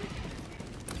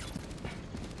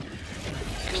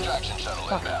 Extraction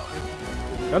shuttle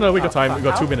inbound. No, we got time. We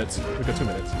got fuck. 2 minutes. We got 2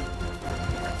 minutes.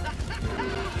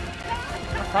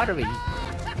 How far are we?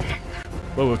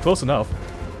 Well, we're close enough.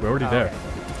 We're already there. Okay.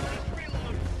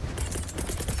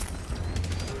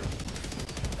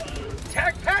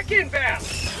 Tac pack inbound.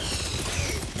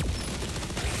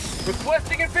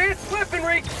 Requesting advanced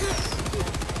weaponry.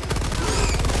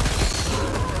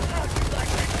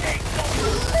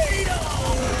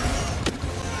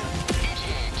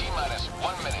 ETA T-minus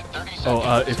 1 minute 30 seconds.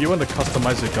 Oh, if you want to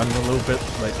customize your gun a little bit,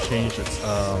 like change its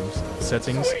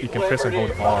settings, you can press and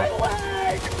hold R.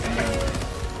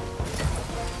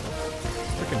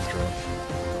 Freaking drone.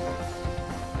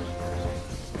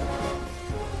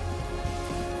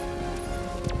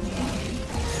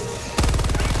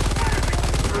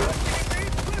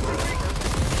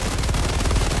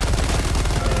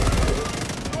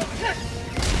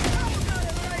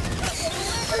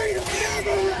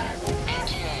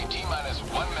 ETA T-minus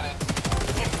 1 minute.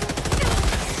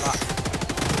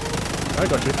 I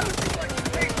got you.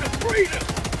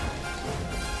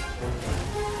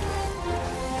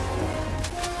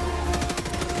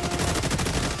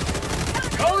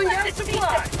 Calling out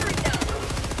supply.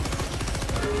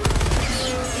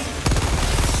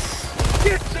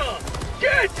 Get some.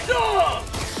 Get some.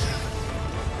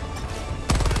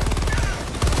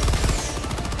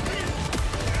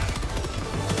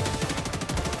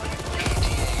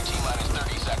 ETA T-minus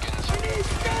 30 seconds.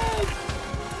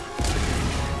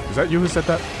 Is that you who said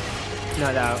that? No,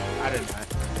 I don't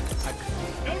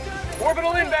know.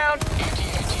 Orbital inbound.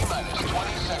 ETA T-minus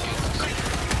 20 seconds.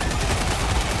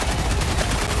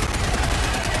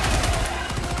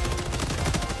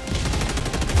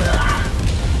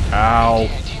 Ow.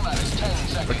 ETA T-minus 10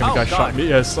 seconds. Freaking guy shot me.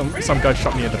 Yeah, some guy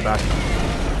shot me in the back.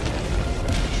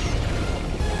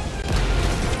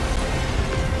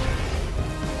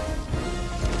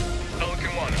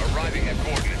 Pelican 1 arriving at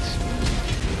coordinates.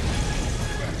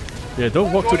 Yeah,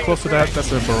 don't walk too close to that.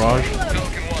 That's a barrage.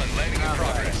 Pelican 1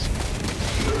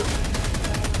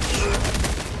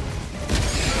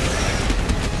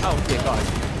 dear God.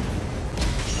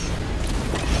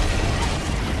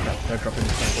 They're dropping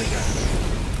something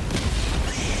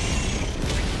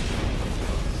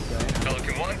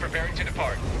Pelican 1 preparing to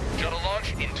depart. Shuttle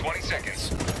launch in 20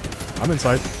 seconds. I'm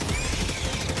inside.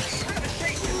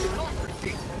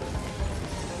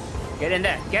 Get in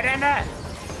there! Get in there!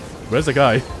 Where's the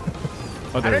guy?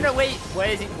 Oh, I there don't he know. Wait, where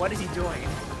is he? What is he doing?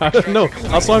 I don't know.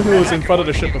 I saw him who was in front of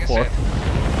the ship before.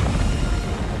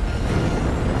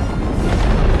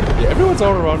 Yeah, everyone's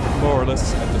all around more or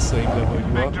less at the same level you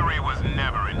are. Victory was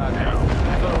never in Okay. doubt.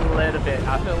 I feel a little bit.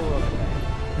 I feel a little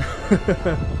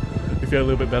bit. You feel a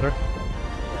little bit better?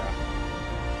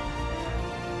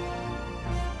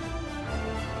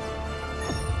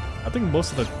 I think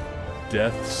most of the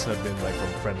deaths have been like from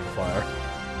friendly fire.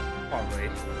 Probably.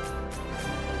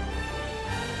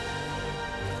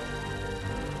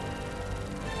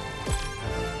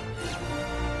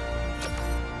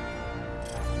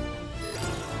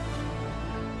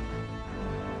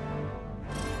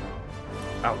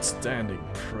 Outstanding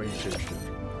precision.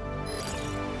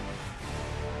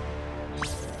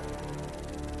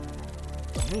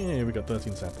 Yeah, we got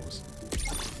 13 samples.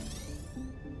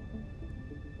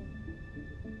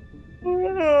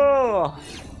 Oh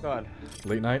God.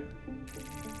 Late night?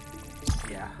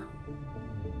 Yeah.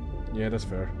 Yeah, that's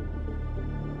fair.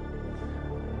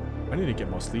 I need to get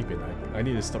more sleep in. I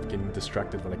need to stop getting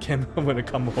distracted when I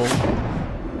come home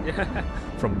Yeah.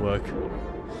 from work.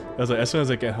 I was like, as soon as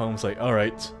I get home, it's like,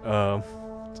 alright,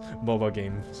 mobile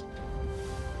games.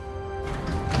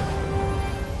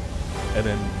 And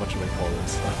then much like call and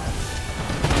stuff.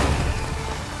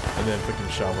 And then freaking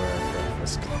shower and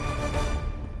breakfast.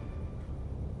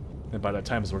 And by that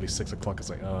time it's already 6 o'clock, it's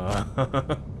like,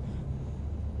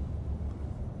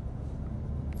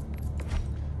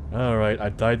 Alright, I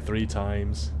died 3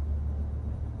 times.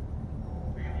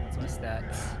 That's my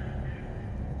stats.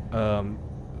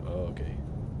 Okay.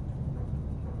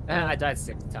 I died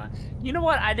 6 times. You know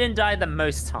what? I didn't die the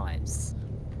most times.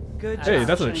 Good job. Hey,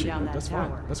 that's an shutting down achievement. that That's fine.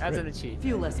 tower. That's That's great. an achievement.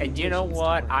 Few less And you know mutations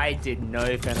what? to work. I did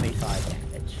no friendly fire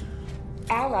damage.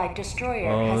 Allied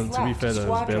destroyer has To be left fair, though,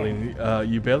 squadron. barely,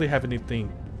 you barely have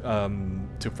anything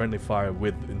to friendly fire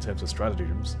with in terms of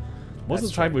stratagems. Most of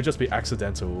That's the time, true. would just be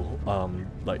accidental,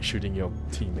 like shooting your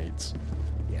teammates.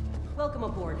 Yeah. Welcome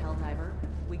aboard, Helldiver.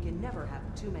 We can never have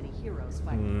too many heroes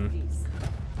fighting for peace.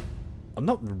 I'm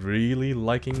not really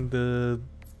liking the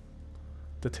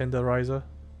tenderizer.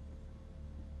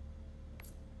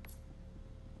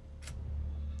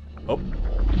 Oh,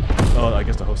 I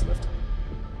guess the host left.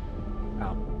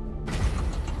 Oh.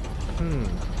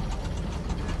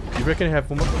 You reckon you have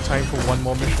time for one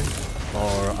more mission,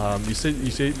 or you said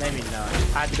Maybe no.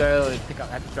 I had to go pick up.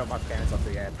 I had to drop my parents off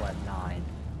the airport at 9,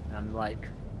 and I'm like,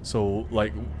 so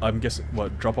like I'm guessing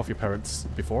what, drop off your parents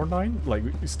before 9? Like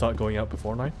you start going out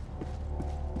before 9?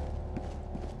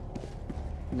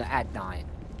 no, at 9.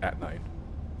 At 9.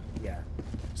 Yeah.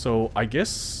 So I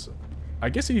guess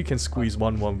you can squeeze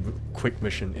one quick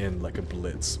mission in like a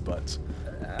blitz, but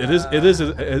it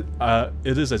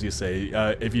is as you say.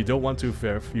 If you don't want to,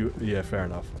 fair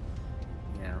enough.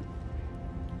 Yeah.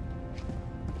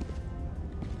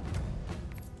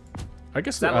 I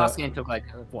guess That last game took like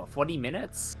what, 40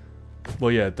 minutes?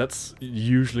 well, yeah, that's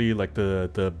usually like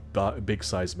the big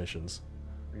size missions.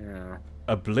 Yeah.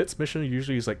 A blitz mission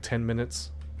usually is like 10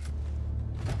 minutes.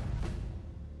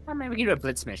 I mean, we can do a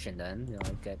blitz mission then. You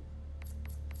know, get.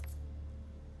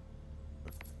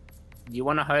 You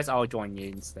want to host? I'll join you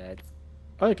instead.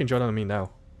 Oh, you can join on me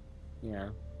now. Yeah.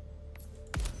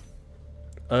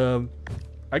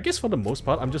 I guess for the most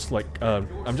part, I'm just like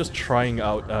I'm just trying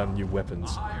out new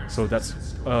weapons. So that's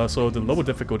so the lower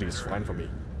difficulty is fine for me.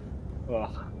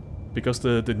 Ugh. Because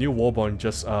the new warbond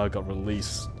just got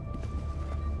released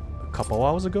a couple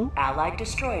hours ago. Allied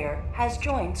destroyer has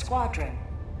joined squadron.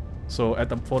 So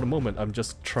for the moment, I'm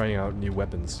just trying out new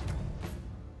weapons.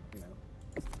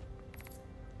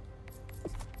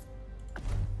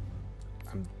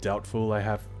 I'm doubtful I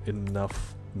have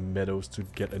enough medals to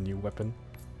get a new weapon.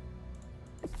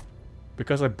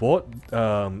 Because I bought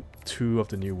 2 of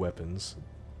the new weapons.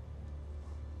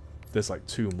 There's like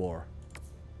 2 more.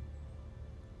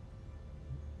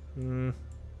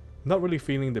 Not really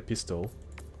feeling the pistol.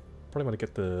 Probably want to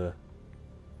get the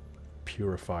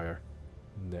purifier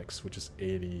next, which is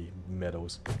 80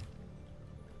 medals.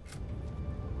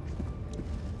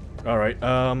 Alright,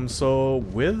 so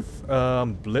with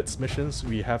blitz missions,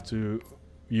 we have to...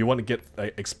 You want to get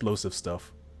explosive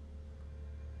stuff.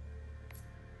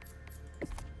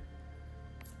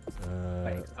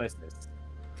 Wait, explosives.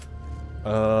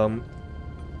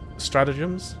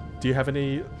 Stratagems, Do you have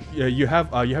any? Yeah, you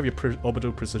have your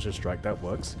orbital precision strike. That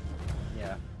works.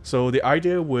 Yeah. So the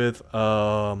idea with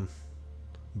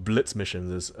blitz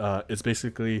missions is it's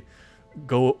basically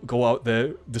go out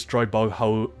there, destroy bug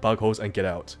holes, and get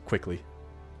out quickly.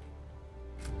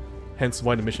 Hence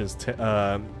why the mission is 10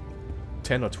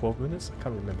 or 12 minutes. I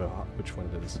can't remember which one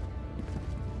it is.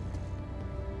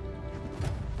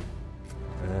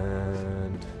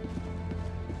 And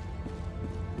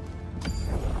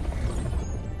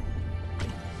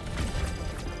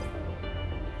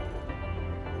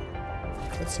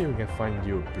let's see if we can find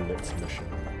you a blitz mission.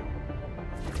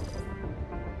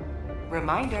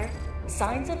 Reminder,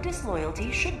 signs of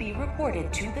disloyalty should be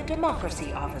reported to the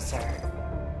democracy officer.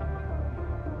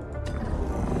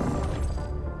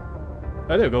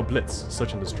 Oh, there we go, blitz,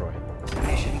 search and destroy.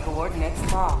 Mission coordinates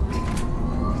locked.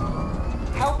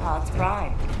 Hellpods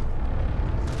prime.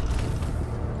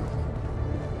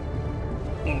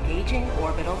 Engaging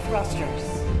orbital thrusters.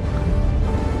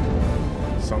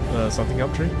 Something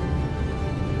up, Tree?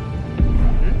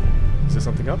 Is there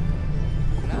something up?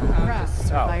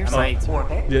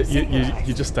 Orbit. Yeah,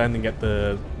 you're just standing at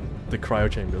the cryo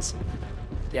chambers.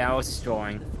 Yeah, I was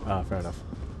destroying. Ah, fair enough.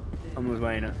 I'm just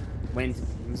waiting. I'm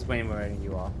just waiting where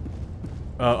you are.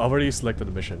 I've already selected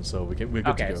the mission, so we're good to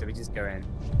go. Okay, so we just go in.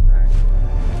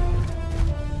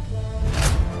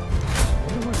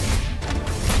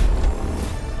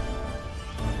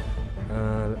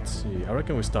 Let's see. I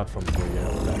reckon we start from here,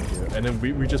 back here, and then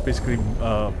we just basically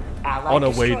Allied on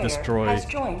our way destroyer has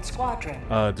joined squadron.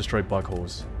 destroy bug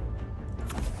holes.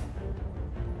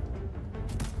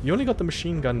 You only got the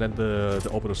machine gun and the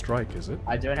orbital strike, is it?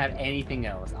 I don't have anything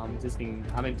else. I've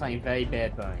been playing very bare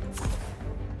bones.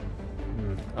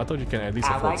 I thought you can at least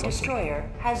afford Allied something. destroyer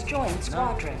has joined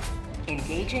squadron.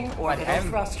 Engaging orbital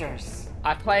thrusters.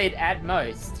 I played at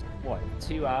most, what,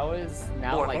 2 hours?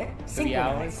 Now Orbit like 3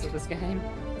 hours synchronized. of this game?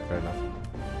 Fair enough.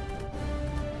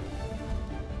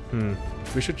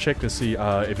 We should check to see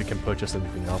if we can purchase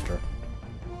anything after.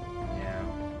 Yeah.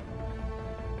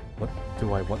 What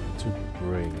do I want to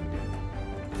bring?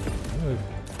 I'm gonna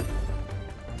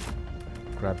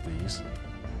grab these.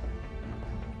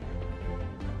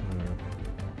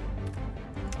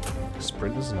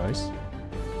 Sprint is nice.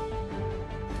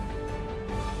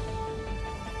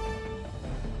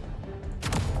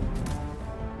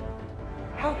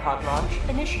 Hellpod launch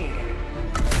initiated.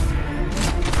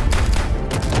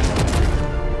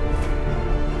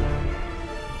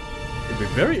 It'd be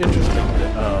very interesting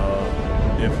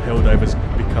if Helldivers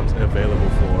becomes available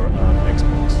for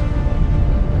Xbox.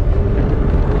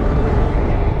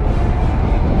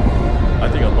 I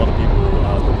think a lot of people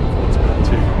are looking forward to that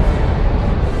too.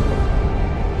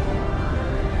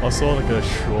 I saw like a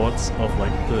shorts of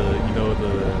like the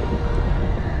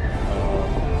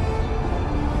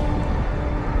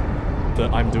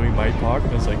I'm doing my part.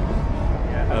 And it's like,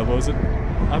 what was it?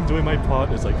 I'm doing my part.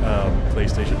 It's like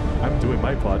PlayStation. I'm doing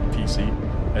my part. PC,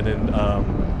 and then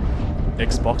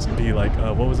Xbox would be like,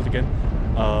 what was it again?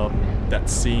 That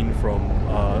scene from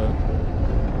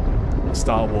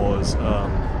Star Wars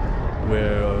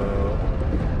where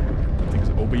I think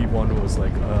Obi-Wan was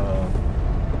like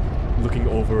looking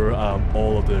over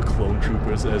all of the clone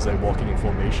troopers as they're walking in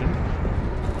formation.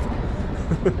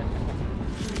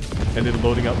 And then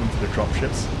loading up into the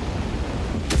dropships.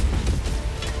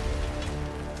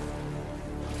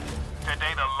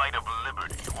 Today the light of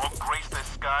liberty will grace the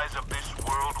skies of this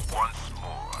world once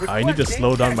more. I need to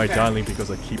slow down my dialing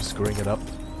because I keep screwing it up.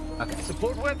 Okay.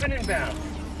 Support weapon inbound.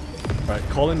 Alright,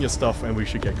 call in your stuff and we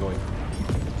should get going.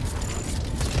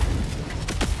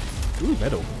 Ooh,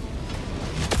 metal.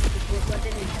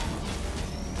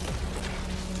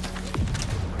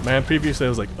 Man, previously I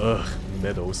was like, ugh,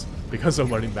 medals. Because I'm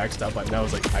running maxed out, but now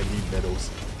it's like, I need medals.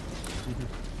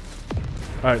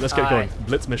 Alright, let's get going.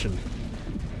 Blitz mission.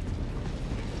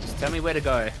 Just tell me where to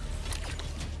go.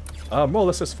 More or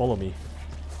less just follow me.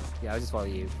 Yeah, I'll just follow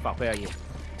you. Fuck, where are you?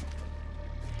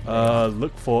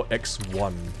 Look for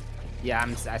X1. Yeah,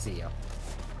 I see you.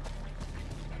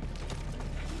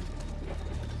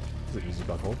 It's an easy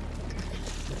bug hole.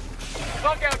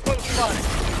 Bug out close by.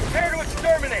 Prepare to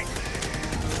exterminate.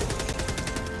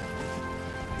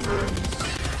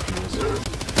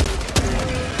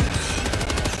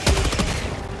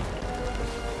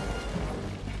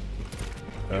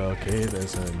 Okay,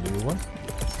 there's a new one.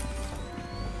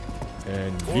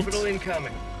 And Orbital yeet.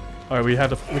 incoming. Alright, we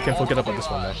can forget about this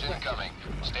one now. Incoming.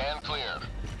 Stand clear.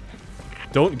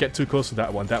 Don't get too close to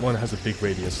that one. That one has a big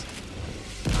radius.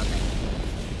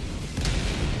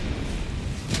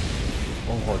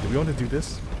 Oh, do we want to do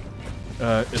this?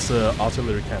 It's an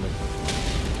artillery cannon.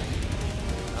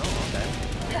 Oh,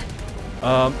 okay.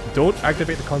 Don't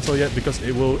activate the console yet because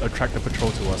it will attract the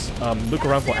patrol to us. Look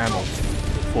around for ammo,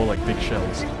 for like big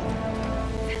shells,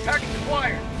 Package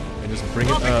acquired. and just bring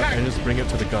it. And just bring it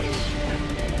to the gun.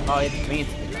 Oh, it means.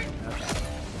 Okay.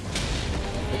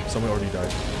 Someone already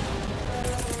died.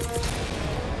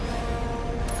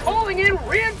 Calling in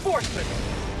reinforcements.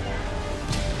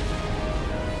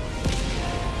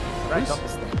 Right, drop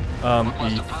this thing.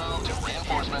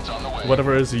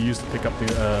 Whatever it is you use to pick up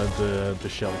the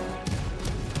shell.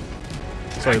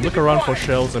 Sorry, look around for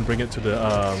shells and bring it to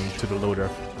the loader.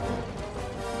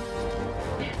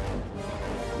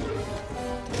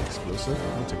 Explosive?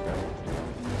 I'll take that.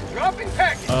 Dropping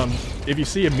package. If you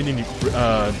see a mini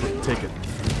nuke, take it.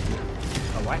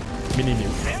 Oh, what? Mini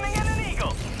nuke. Sending in an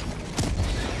eagle.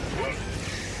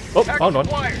 Oh, found one.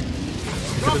 Acquired. To the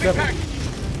Dropping devil. package.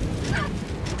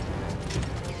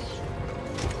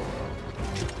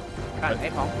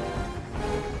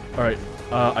 Alright,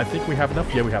 I think we have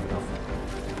enough. Yeah, we have enough.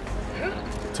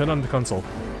 Turn on the console.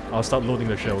 I'll start loading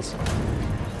the shells.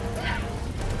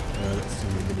 Let's see,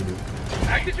 mini nuke.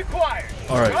 Package acquired.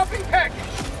 Alright. Dropping package.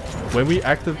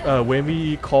 When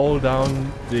we call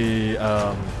down the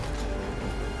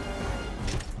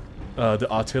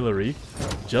artillery,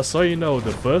 just so you know,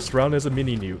 the first round is a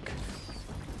mini nuke.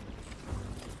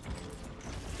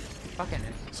 Fucking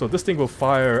it. So this thing will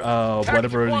fire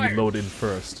whatever you acquired. load in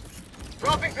first.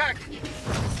 Dropping package.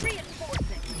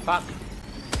 Fuck.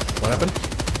 What happened?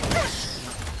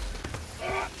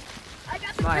 I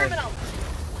got the Nice. terminal.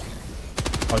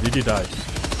 Oh, did you die?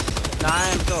 Nah,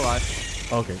 I'm still alive.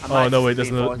 Okay. I Oh might no, wait.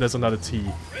 just There's be another T.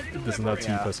 There's another T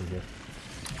Yeah. person here.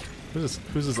 Who's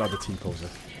this other T poser?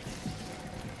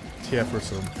 TF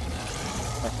person.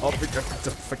 Oh,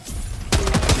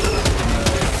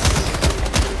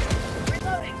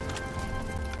 Reloading.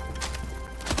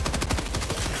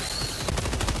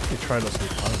 you try not to sneak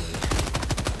behind me.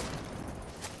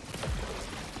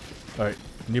 Alright,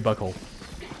 new bug hole.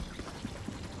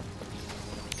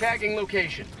 Tagging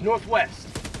location. Northwest.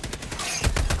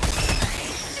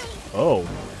 Oh,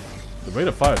 the rate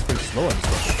of fire is pretty slow on this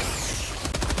one.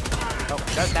 Oh,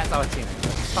 that's our team.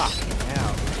 Fucking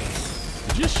hell.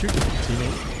 Did you just shoot your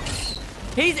teammate?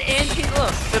 He's in.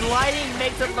 Look, the lighting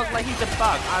makes it look like he's a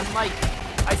bug. I'm like,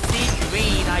 I see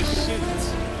green, I shoot.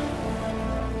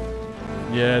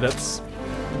 Yeah, that's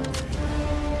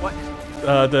What?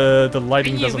 the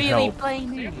lighting Can you doesn't really help. blame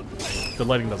me? The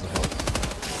lighting doesn't help.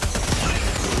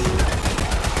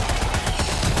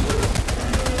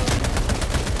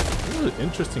 This is an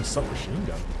interesting submachine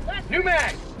gun. New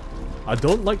mag. I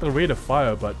don't like the rate of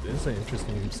fire, but it's an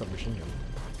interesting submachine gun.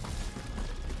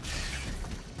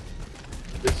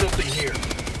 There's something here.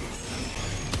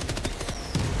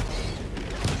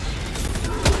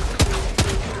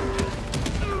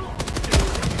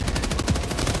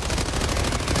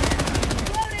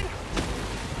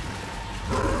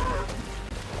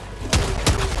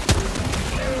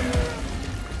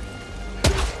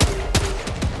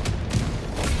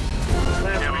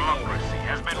 Democracy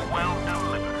has been well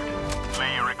delivered.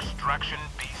 May your extraction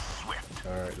be swift.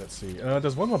 Alright, let's see.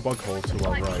 There's one more bug hole to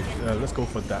our right. Let's go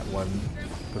for that one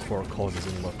before it causes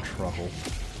any more trouble.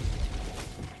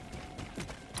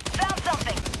 Found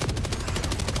something.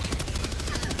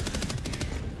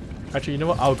 Actually, you know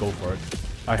what? I'll go for it.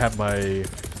 I have my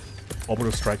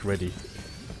orbital strike ready.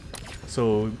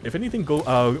 So, if anything,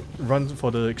 go run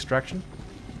for the extraction.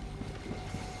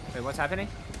 Wait, what's happening?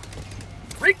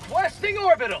 Requesting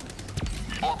orbital.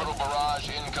 Orbital barrage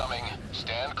incoming.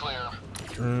 Stand clear.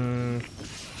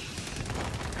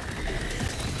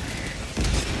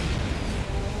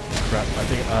 Crap!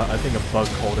 I think a bug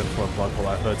called in for a bug hole.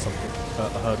 I heard something.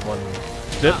 I heard one.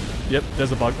 Yep.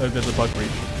 There's a bug. There's a bug breach.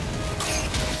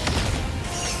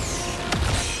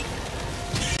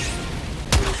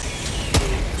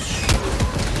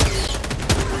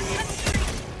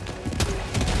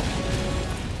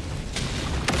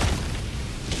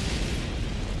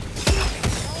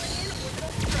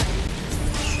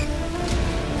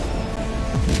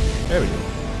 There we go.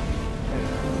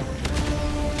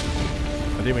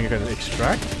 I think we can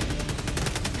extract.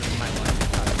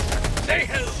 Say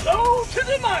hello to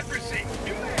democracy.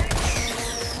 New mag.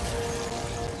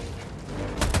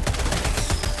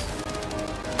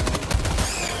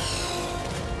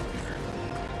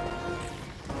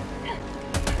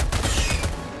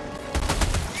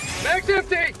 Mag's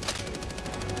empty.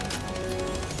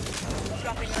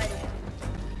 Dropping light.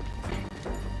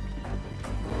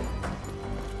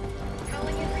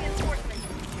 Calling in reinforcements.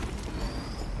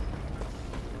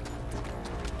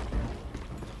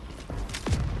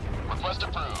 Request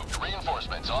approved.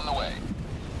 Reinforcements on the way.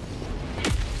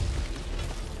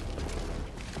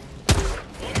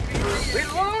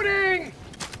 Reloading!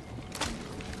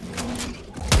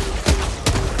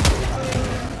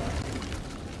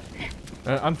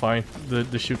 I'm fine.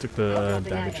 The shoot took the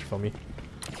damage from me.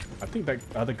 I think that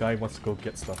other guy wants to go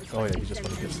get stuff. Oh yeah, he just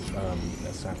wants to get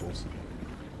samples.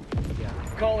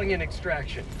 Calling in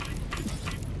extraction.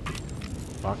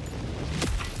 Fuck.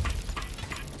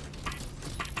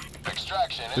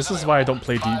 Extraction This is why I don't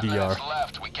play 5 DDR. minutes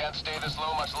left. We can't stay this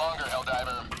low much longer,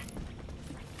 Helldiver.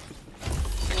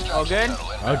 All good?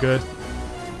 Oh good.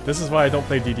 This is why I don't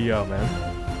play DDR, man.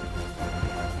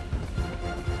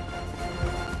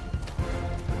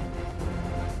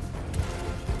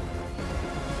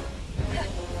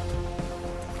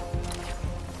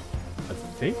 I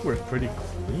think we're pretty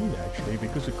clean actually,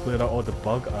 because we cleared out all the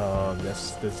bug.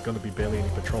 There's gonna be barely any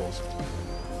patrols.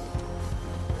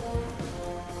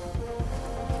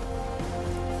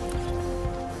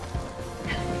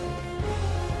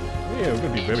 Yeah, we're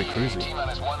gonna be very cruisy.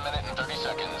 T-minus 1 minute and 30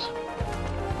 seconds.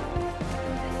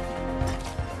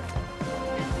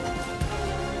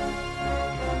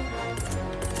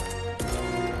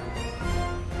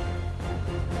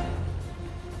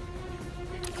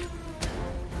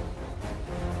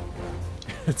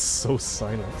 It's so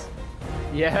silent.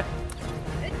 Yeah.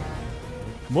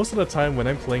 Most of the time when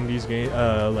I'm playing these games,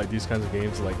 like these kinds of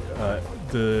games, like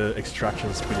the extraction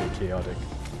is pretty chaotic.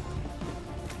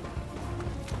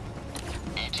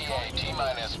 ETA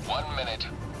T-minus 1 minute.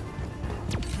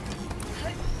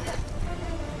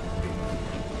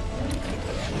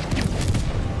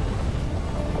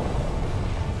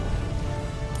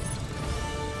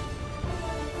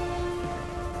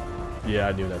 Yeah,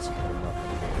 I knew that's good enough.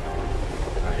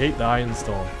 I hate the Iron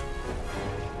Storm.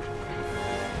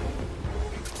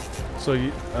 So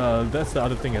that's the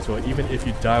other thing as well. Even if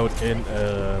you dialed in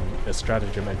a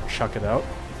stratagem and chuck it out,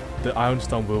 the Iron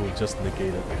Storm will just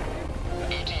negate it.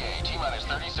 ETA T-minus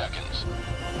 30 seconds.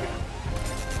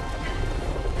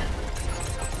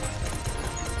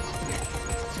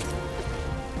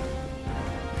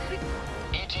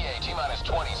 ETA T-minus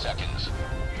 20 seconds.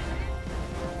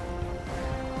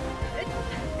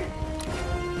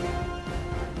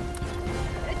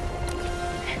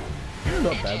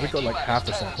 Not bad, we got like half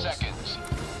the 10 samples seconds.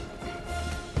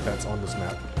 that's on this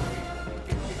map.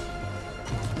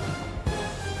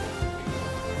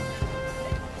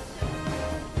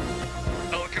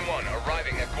 Pelican 1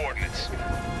 arriving at coordinates.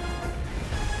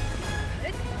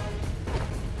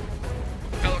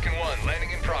 Pelican 1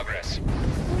 landing in progress.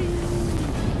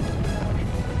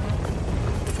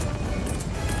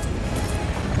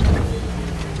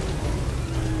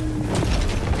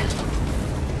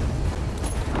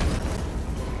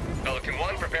 Pelican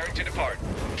 1 preparing to depart.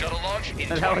 Shuttle launch in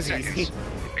 20 That was seconds. easy.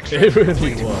 It really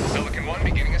Complete. was. Pelican 1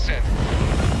 beginning ascent.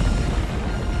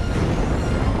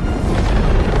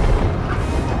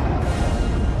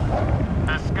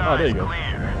 Oh, there you go.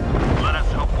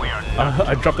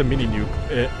 I dropped a mini nuke.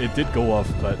 It did go off,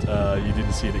 but you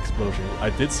didn't see an explosion. I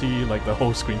did see like the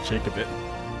whole screen shake a bit.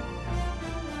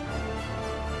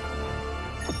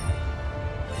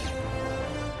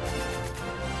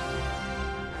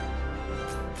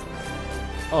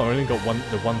 Oh, I only got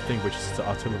the one thing, which is the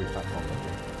artillery platform.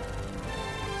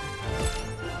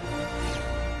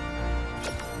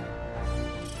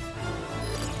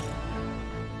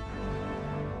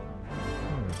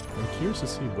 I'm curious to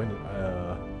see when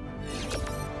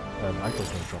Michael's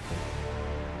gonna drop in.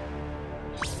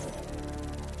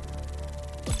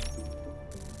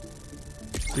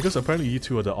 Because apparently you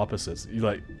two are the opposites. You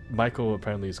like Michael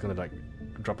apparently is gonna like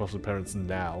drop off the parents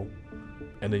now,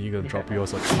 and then you're gonna drop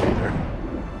yours like later.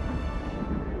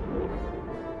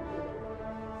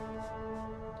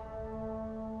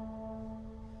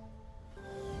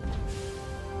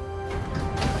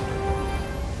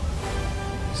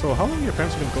 So how long are your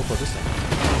parents gonna go for this time?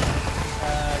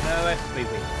 No, it's 3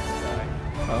 weeks.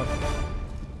 So.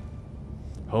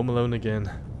 Home alone again.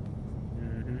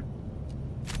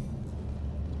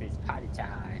 It's party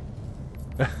time.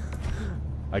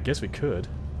 I guess we could.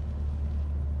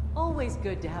 Always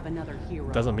good to have another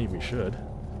hero. Doesn't mean we should.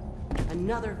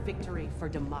 Another victory for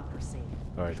democracy.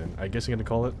 Alright then, I guess you're gonna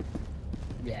call it?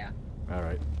 Yeah.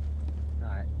 Alright.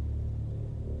 Alright.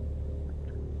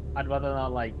 I'd rather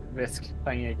not like risk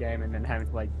playing a game and then having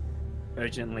to like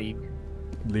urgently.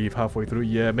 Leave halfway through?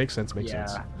 Yeah, makes sense, makes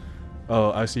sense.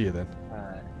 Oh, I see you then.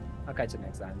 I'll catch you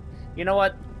next time. You know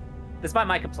what? Despite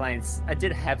my complaints, I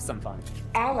did have some fun.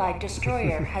 Allied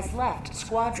destroyer has left So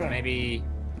squadron. maybe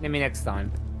next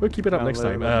time. We'll keep it up next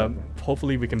time. later.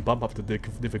 Hopefully we can bump up the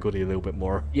difficulty a little bit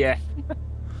more. Yeah.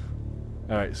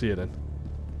 Alright, see you then.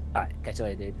 Alright, catch you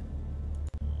later, dude.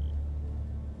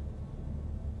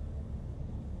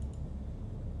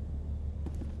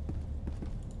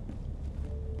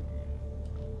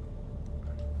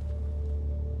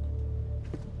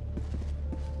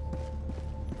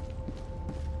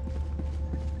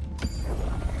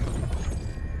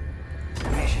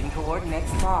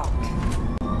 coordinates locked.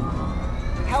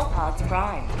 Hellpods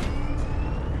prime.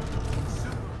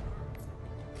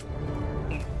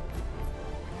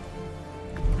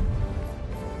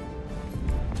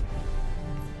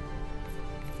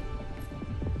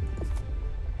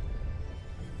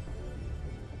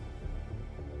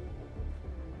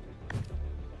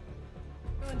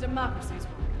 Doing democracy's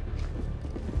work.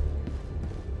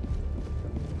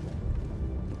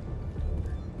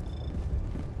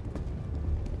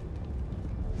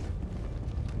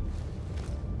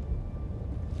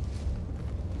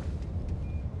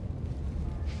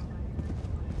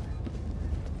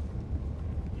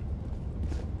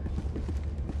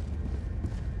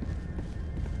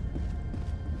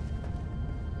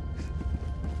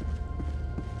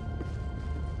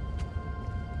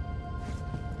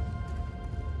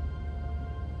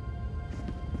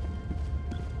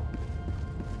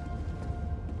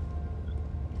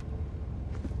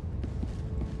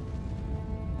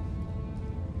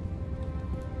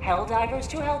 Helldivers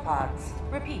to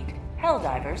Hellpods. Repeat,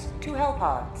 Helldivers to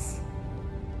Hellpods.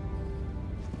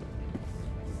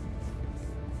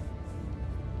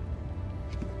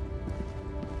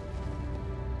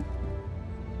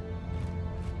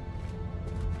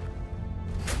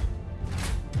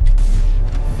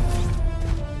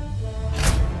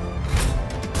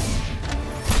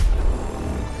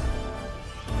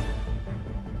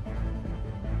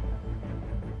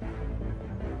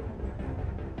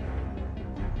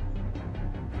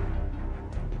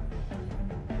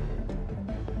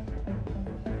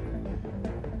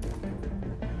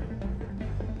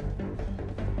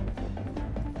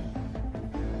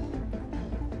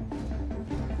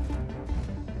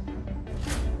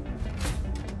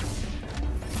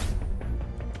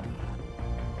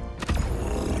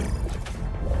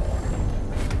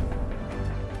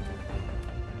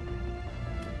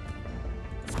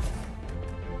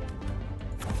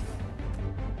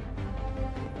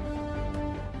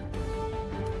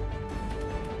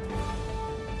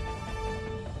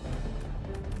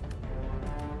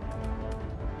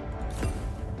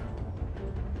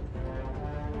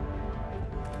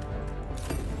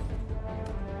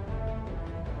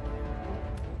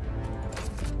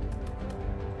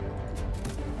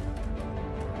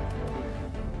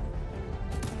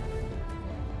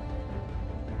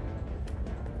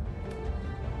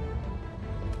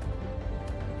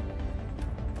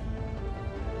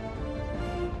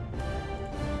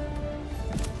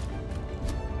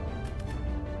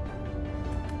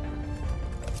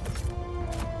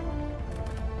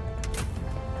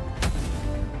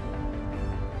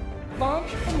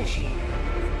 Launch initiated.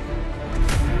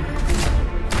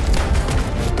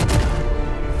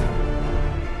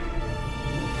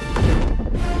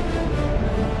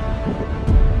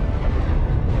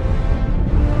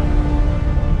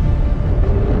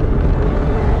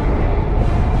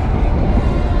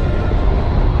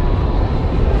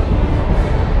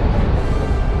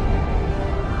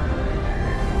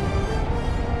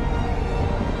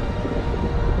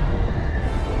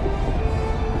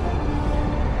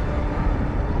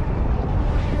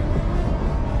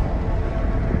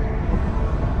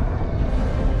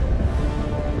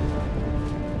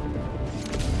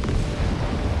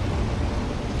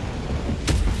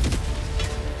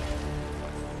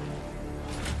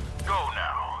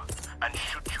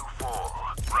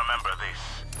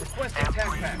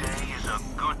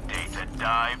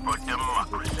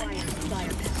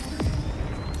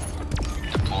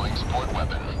 Deploying support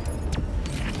weapon.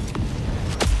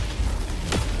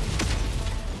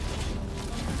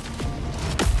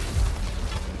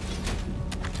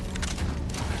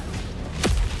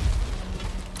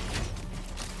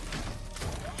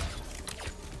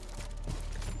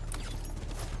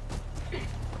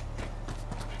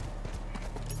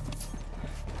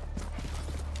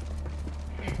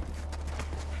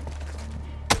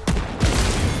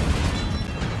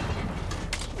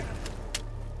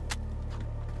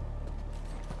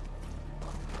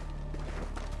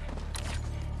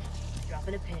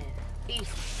 Dropping a pin.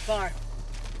 East, far.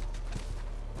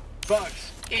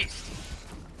 Bugs, east.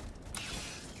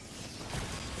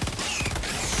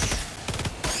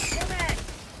 Come back.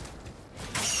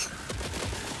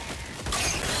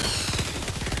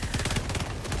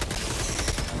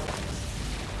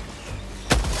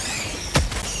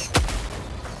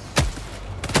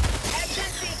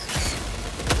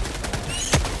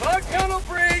 Bug tunnel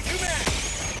break, come back.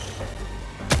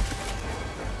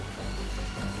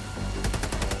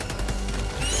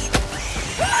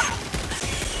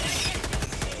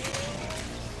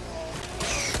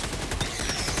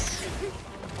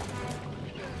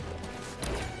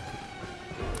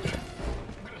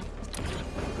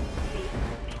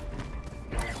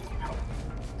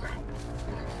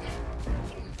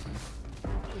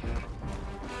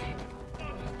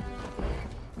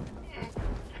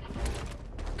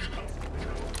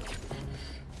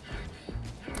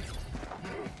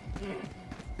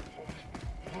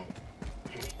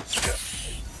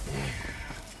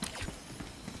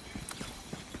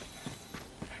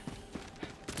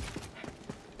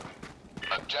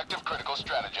 Objective critical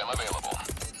stratagem available.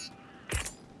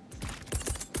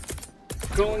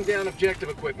 Calling down objective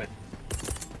equipment.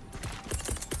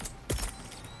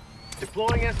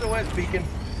 Deploying SOS beacon.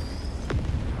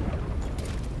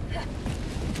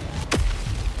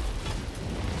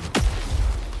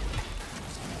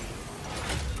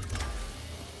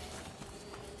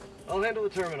 I'll handle the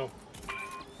terminal.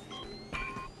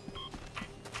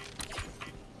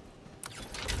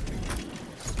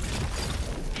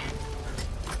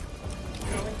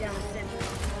 Calling down the sentry.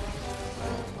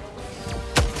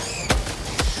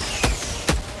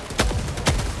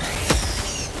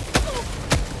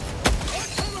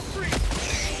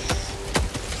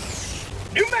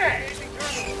 New mag!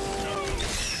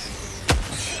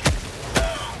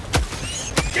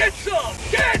 Get some!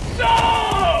 Get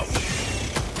some!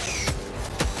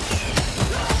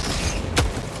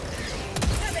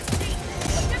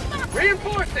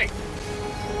 Reinforcing!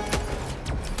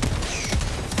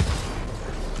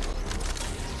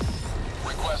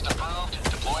 Request approved.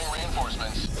 Deploying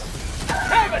reinforcements.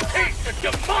 Have a taste of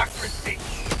democracy!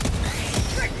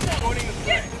 Joining the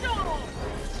Get fray. some!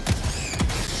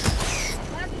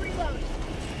 Last reload.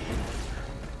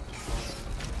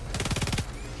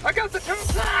 I got the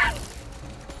terminal!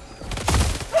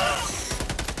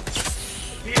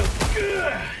 Feels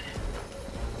good!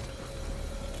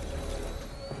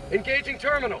 Engaging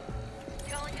terminal.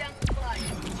 Calling down supply.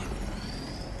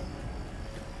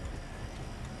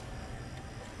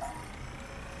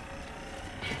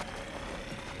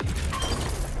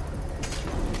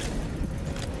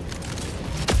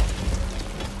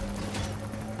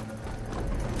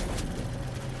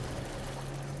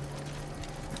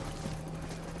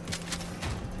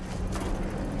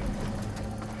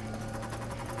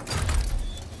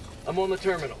 I'm on the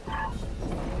terminal.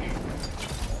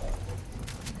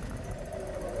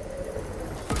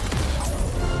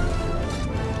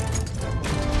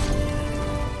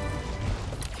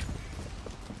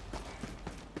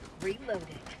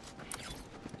 Reloading.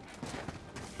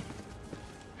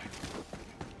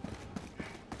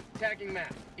 Tagging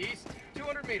map. East,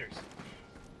 200 meters.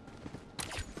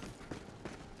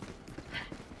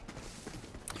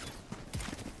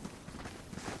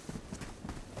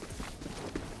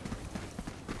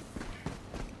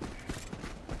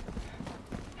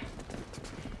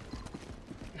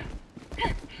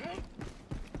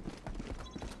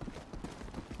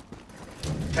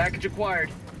 Package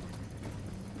acquired.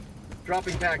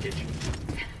 Dropping package.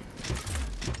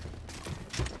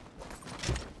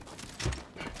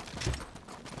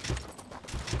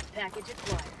 Package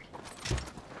acquired.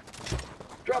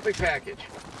 Dropping package.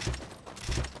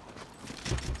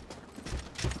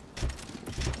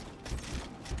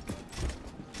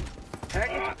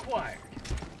 Package acquired.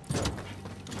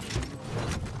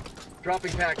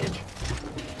 Dropping package.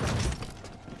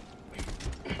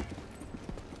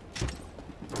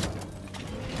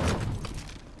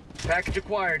 Package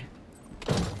acquired.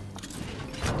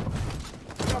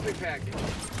 Dropping package.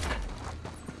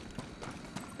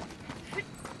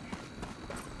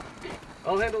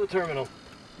 I'll handle the terminal.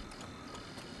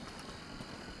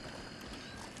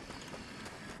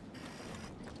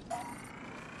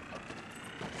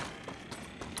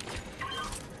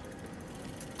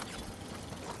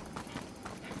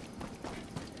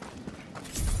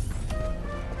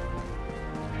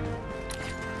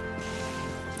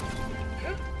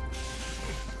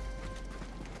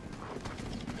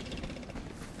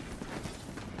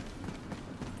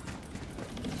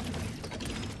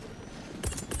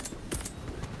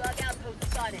 Bug outpost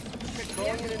spotted.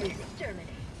 Calling in an eagle. Exterminate.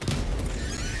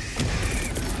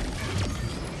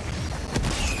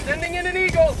 Sending in an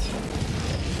eagle!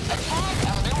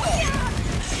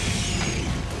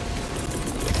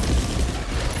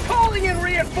 Calling in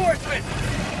reinforcements!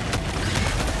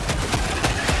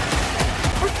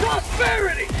 For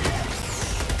prosperity!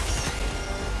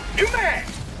 New man!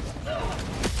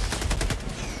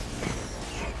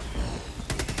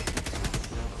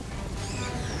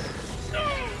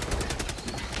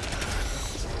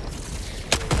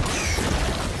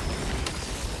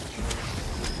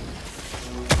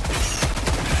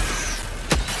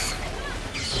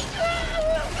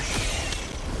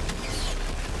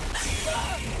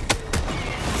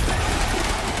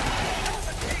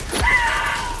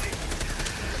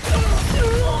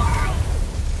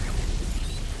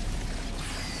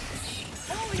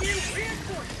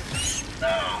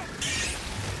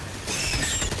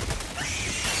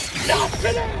 Not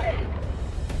today!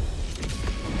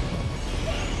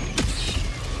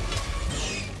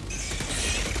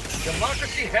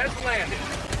 Democracy has landed.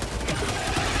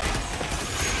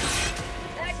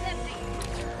 Bag's empty.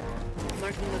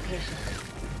 Marking location.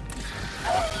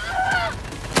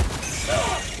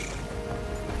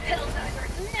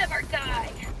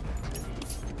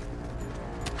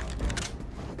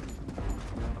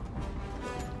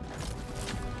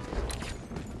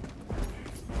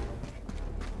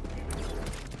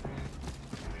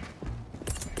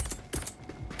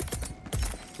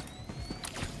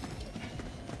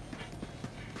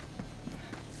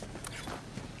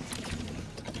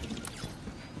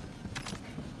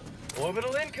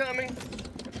 Orbital incoming.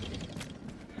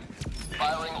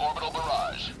 Firing orbital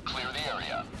barrage. Clear the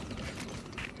area.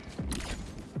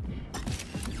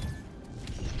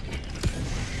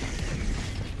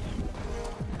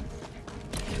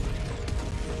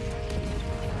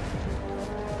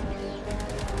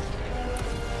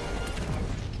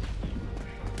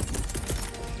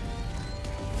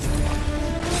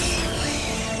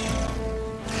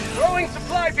 Throwing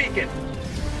supply beacon.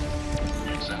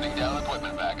 Sending down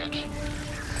equipment package.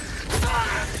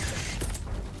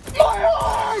 My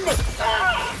arm!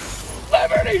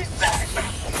 Liberty Sack!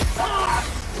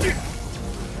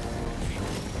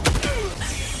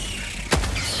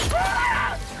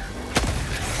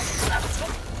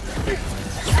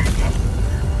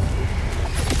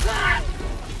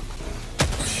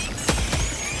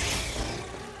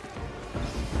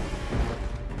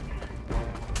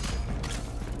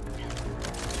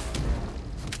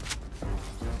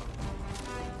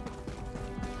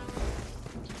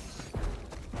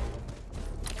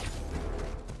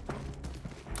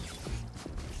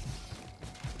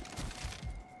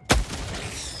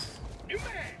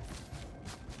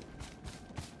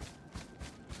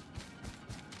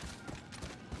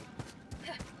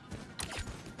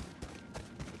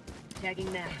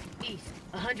 Tagging map. East.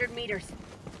 100 meters.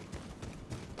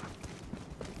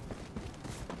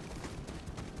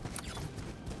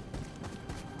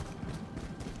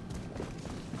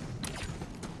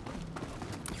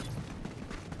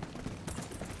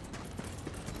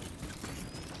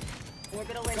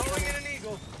 Orbital Calling incoming. in an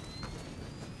eagle.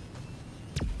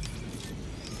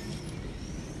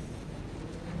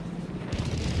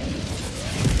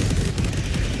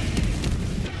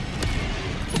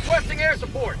 Requesting air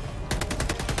support.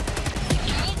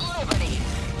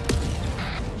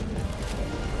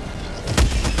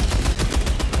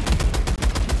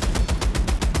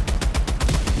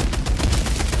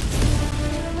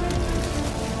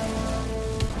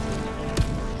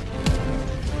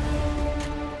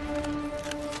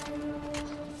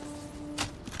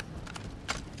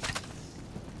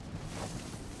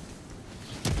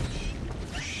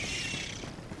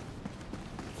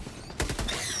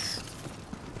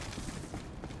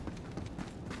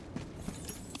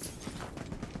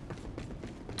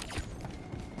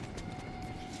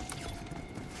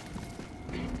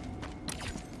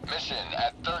 Mission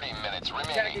at 30 minutes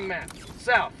Tagging remaining. map.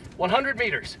 South. 100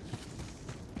 meters.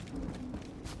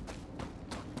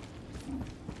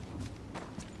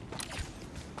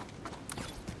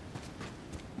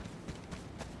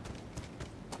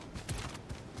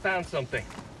 Found something.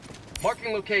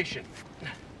 Marking location.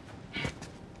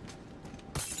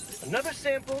 Another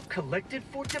sample collected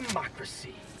for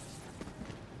democracy.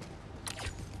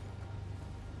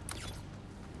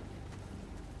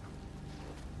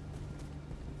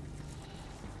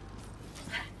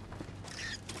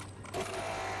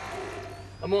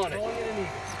 I'm on it.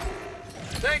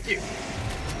 Thank you.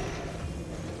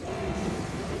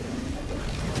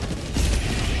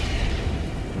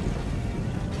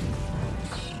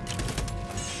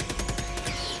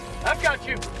 I've got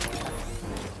you.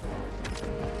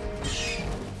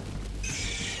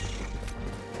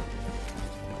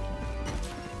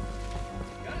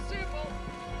 Got a sample.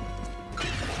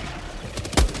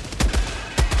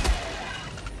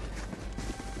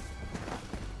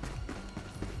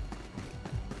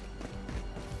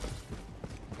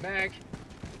 Mag.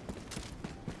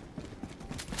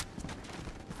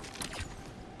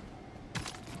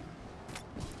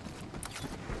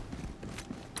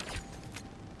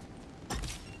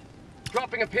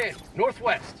 Dropping a pin.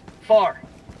 Northwest. Far.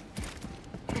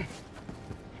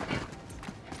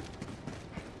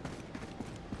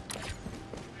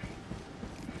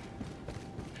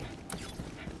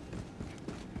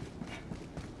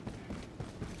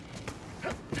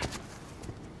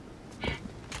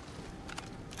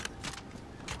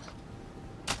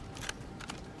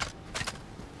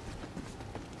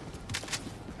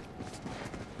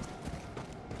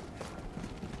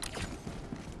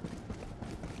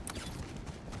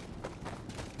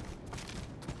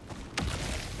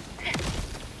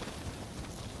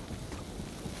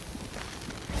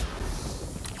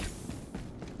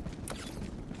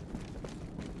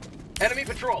 Enemy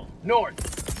patrol. North.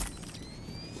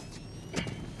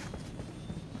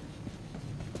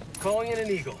 Calling in an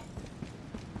eagle.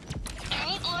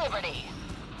 Keep Liberty.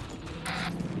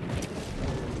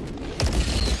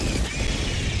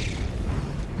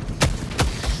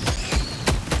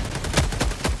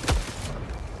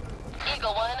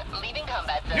 Eagle 1, leaving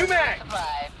combat zone. New mag.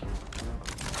 Supply.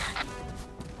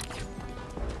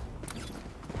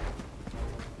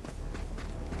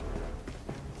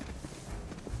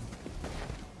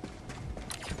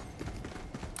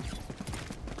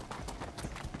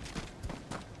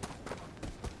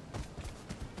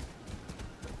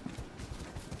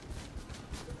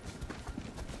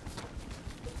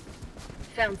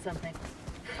 Found something.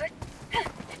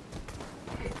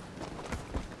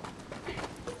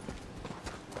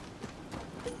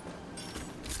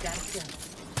 Gotta go.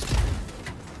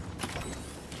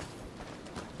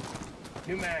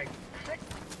 New mag.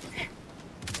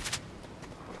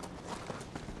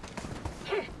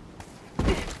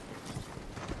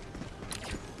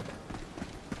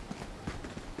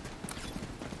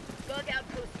 Bug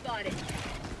outpost spotted.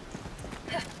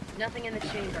 Nothing in the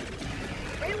chamber.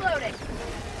 Reloading.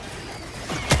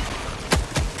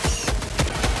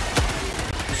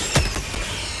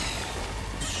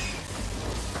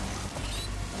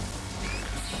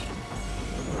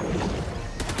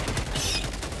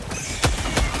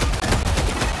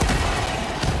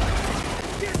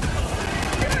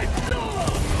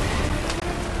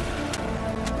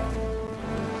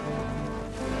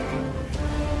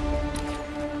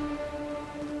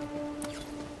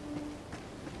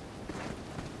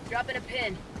 Dropping a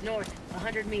pin, north,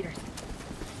 100 meters.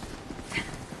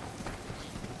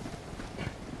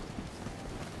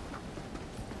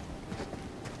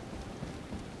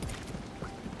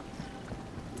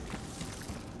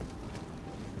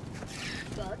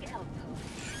 Bug outpost.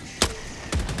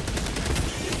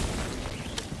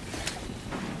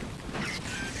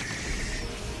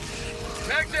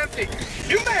 Mag's empty.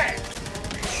 New mag.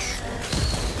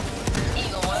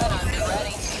 Eagle 1, I'm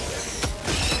ready.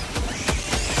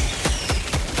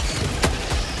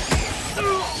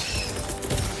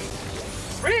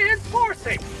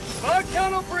 Reinforcing! Bug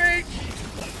tunnel breach!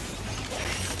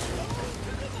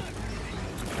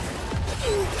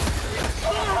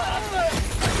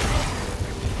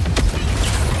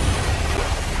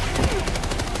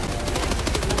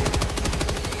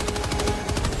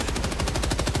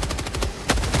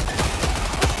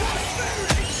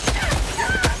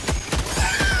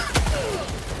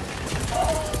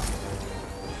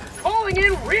 Calling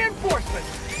in reinforcements!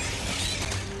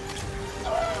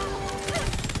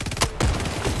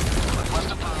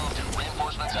 Request approved.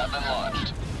 Reinforcements have been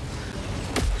launched.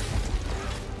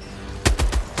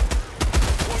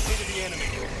 Point me to the enemy.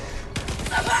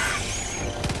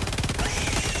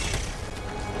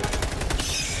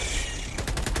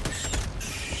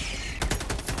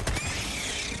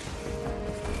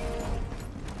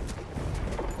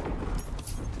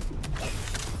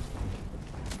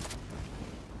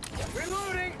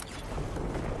 Reloading!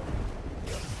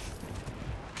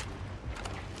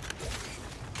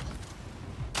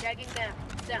 Tagging map,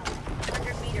 south,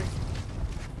 100 meters.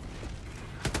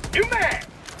 New mag!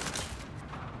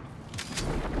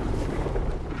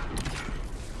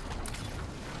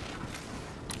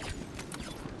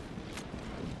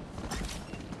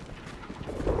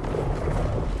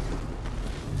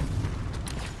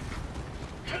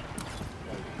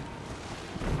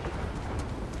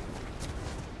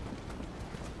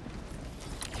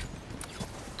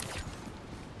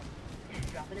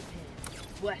 Dropping a pin.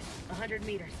 West, 100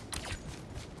 meters.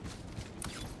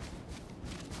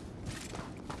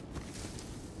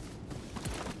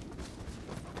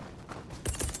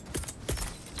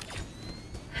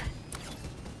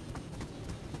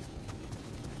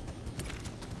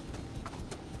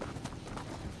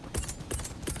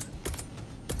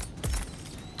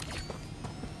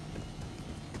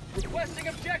 Requesting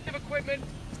objective equipment!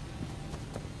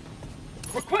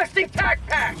 Requesting tac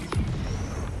pack!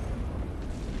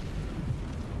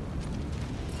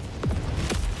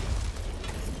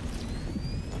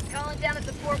 Calling down a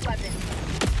support weapon.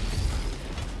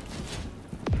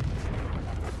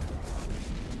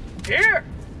 Here!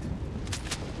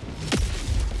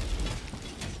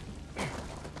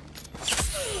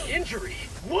 Injury?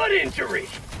 What injury?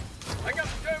 I got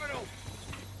the terminal!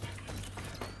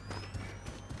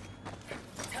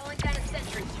 Calling down a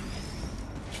sentry.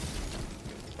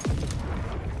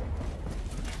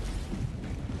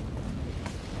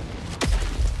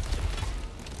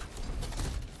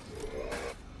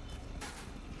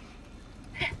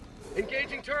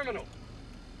 Engaging terminal.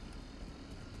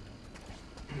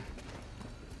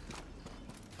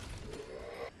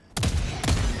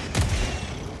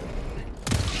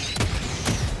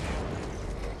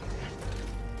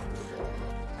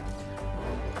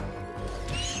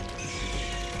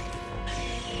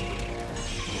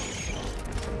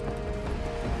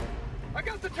 I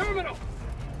got the terminal.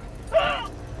 Ah!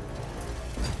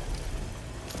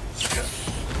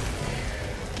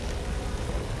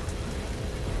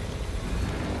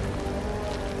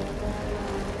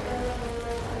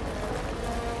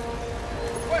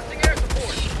 Requesting air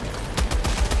support.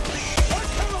 One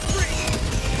tunnel free.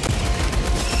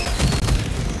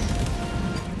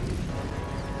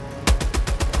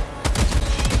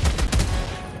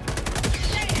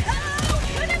 Say hello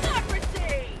to democracy!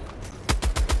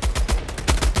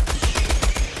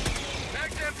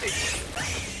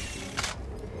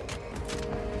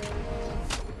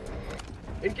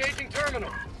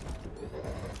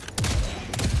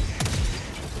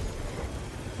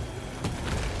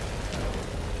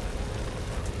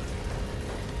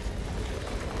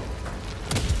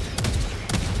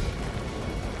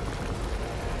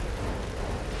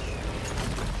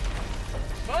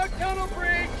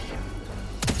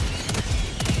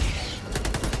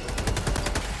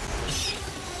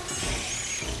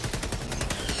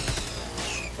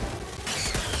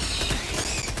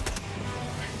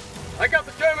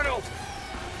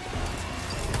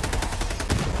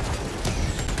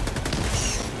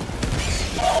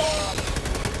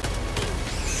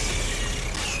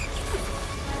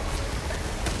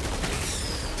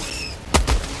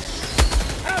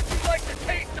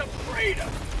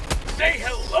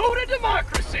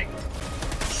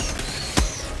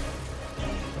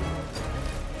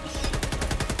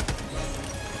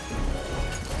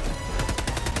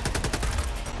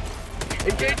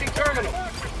 Engaging terminal.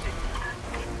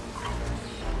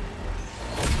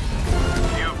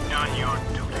 You've done your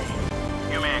duty.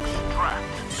 You may extract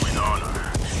with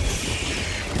honor.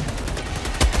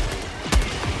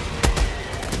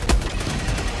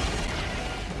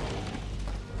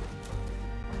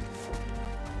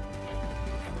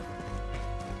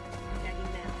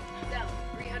 Tagging now. South,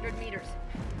 300 meters.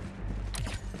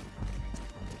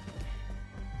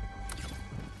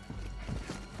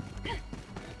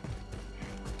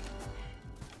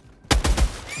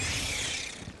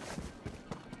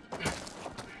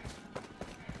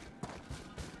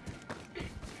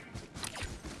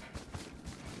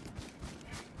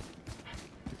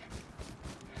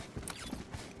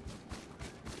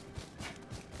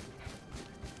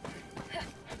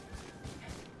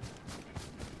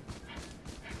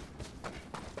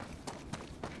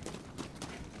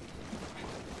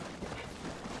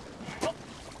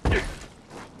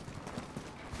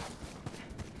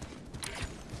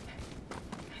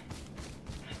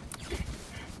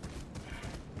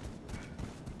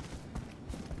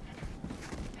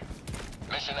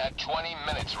 Mission at 20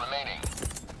 minutes remaining.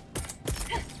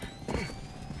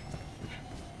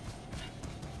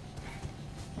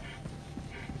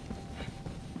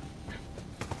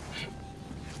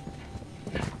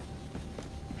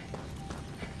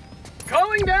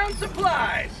 Calling down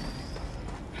supplies.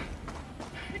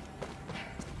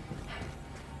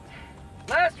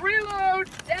 Last reload.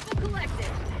 Sample collected.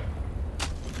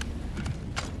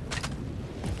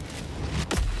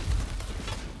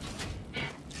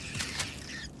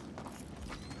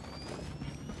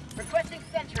 Requesting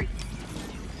sentry.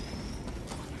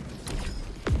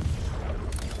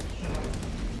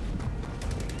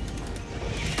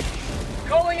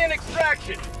 Calling in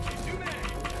extraction.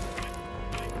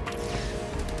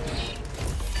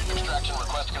 Extraction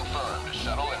request confirmed.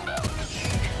 Shuttle inbound.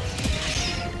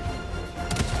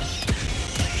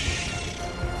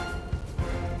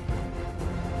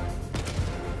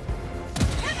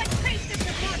 Have a taste of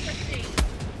democracy.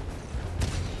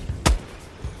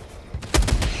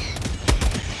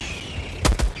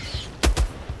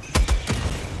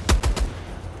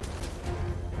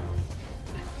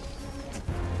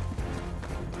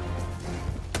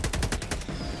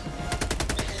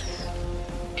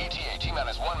 ETA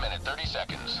T-minus 1 minute, 30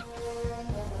 seconds.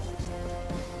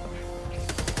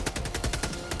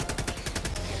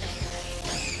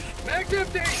 Mag's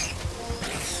empty.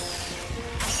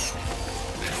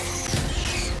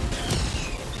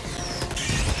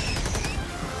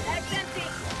 Mag's empty.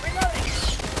 Reloading.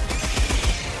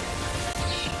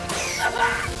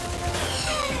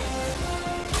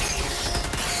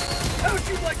 How'd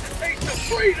you like the taste of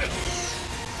freedom?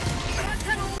 Front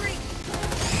tunnel breach.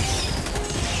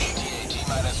 ETA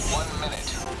T-minus 1 minute.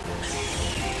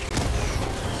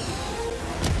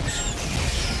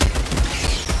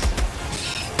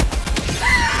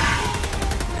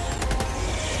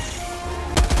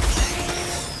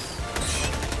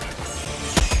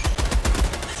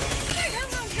 Say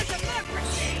hello to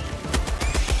democracy.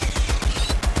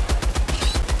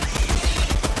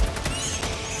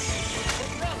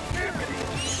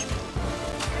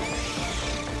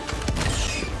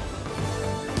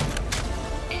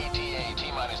 ETA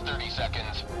T-minus 30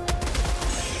 seconds.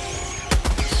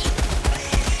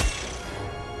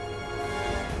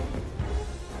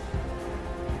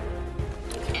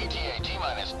 ETA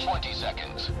T-minus 20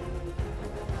 seconds.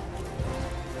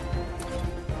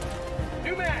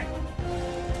 New mag.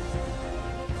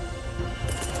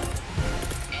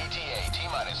 ETA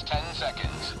T-minus 10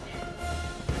 seconds.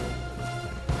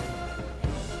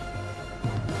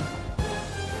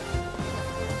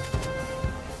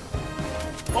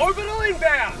 Orbital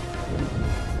inbound.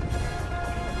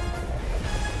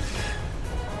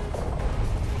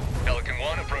 Pelican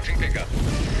 1 approaching pickup.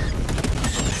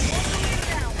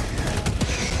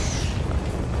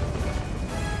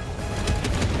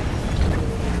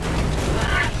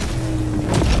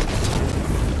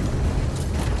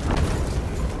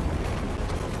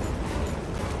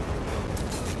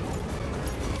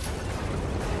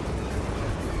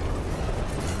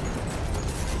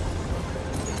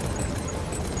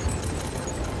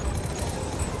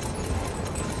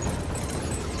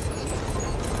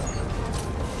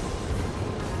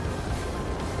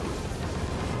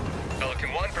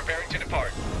 Pelican 1 preparing to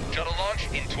depart. Shuttle launch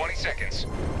in 20 seconds.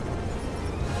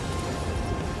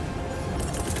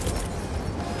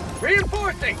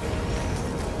 Reinforcing.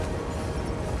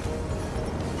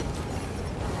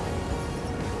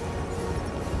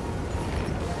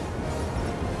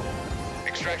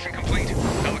 Extraction complete.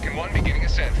 Pelican 1 beginning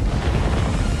ascent.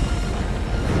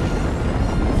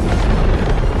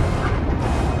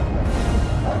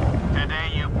 Cadet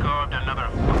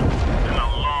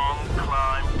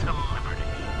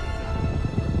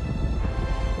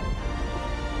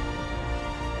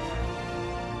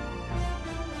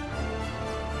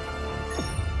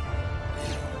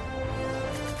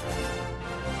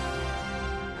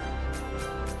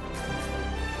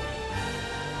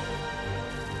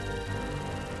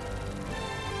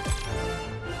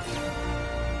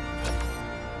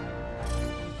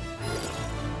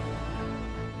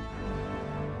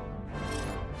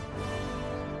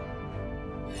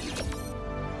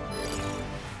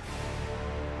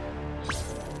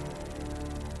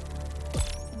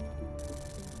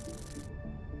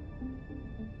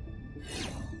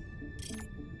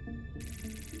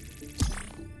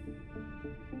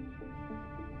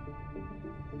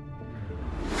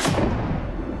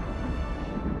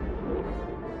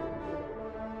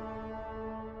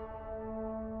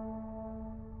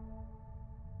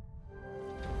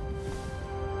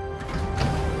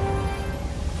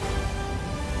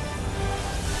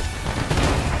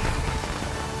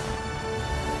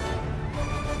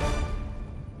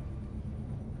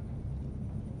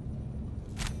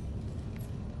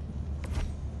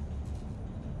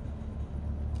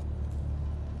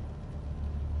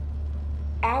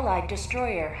Allied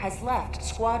destroyer has left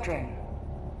squadron.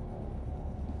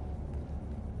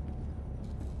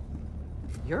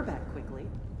 You're back quickly.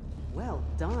 Well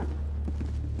done.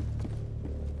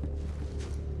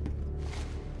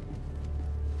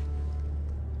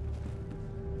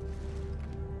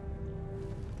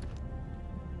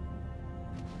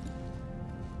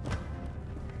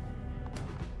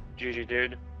 GG,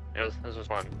 dude. This was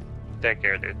fun. Take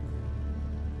care, dude.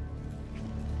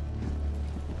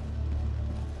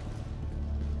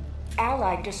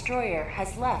 Allied destroyer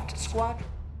has left squadron.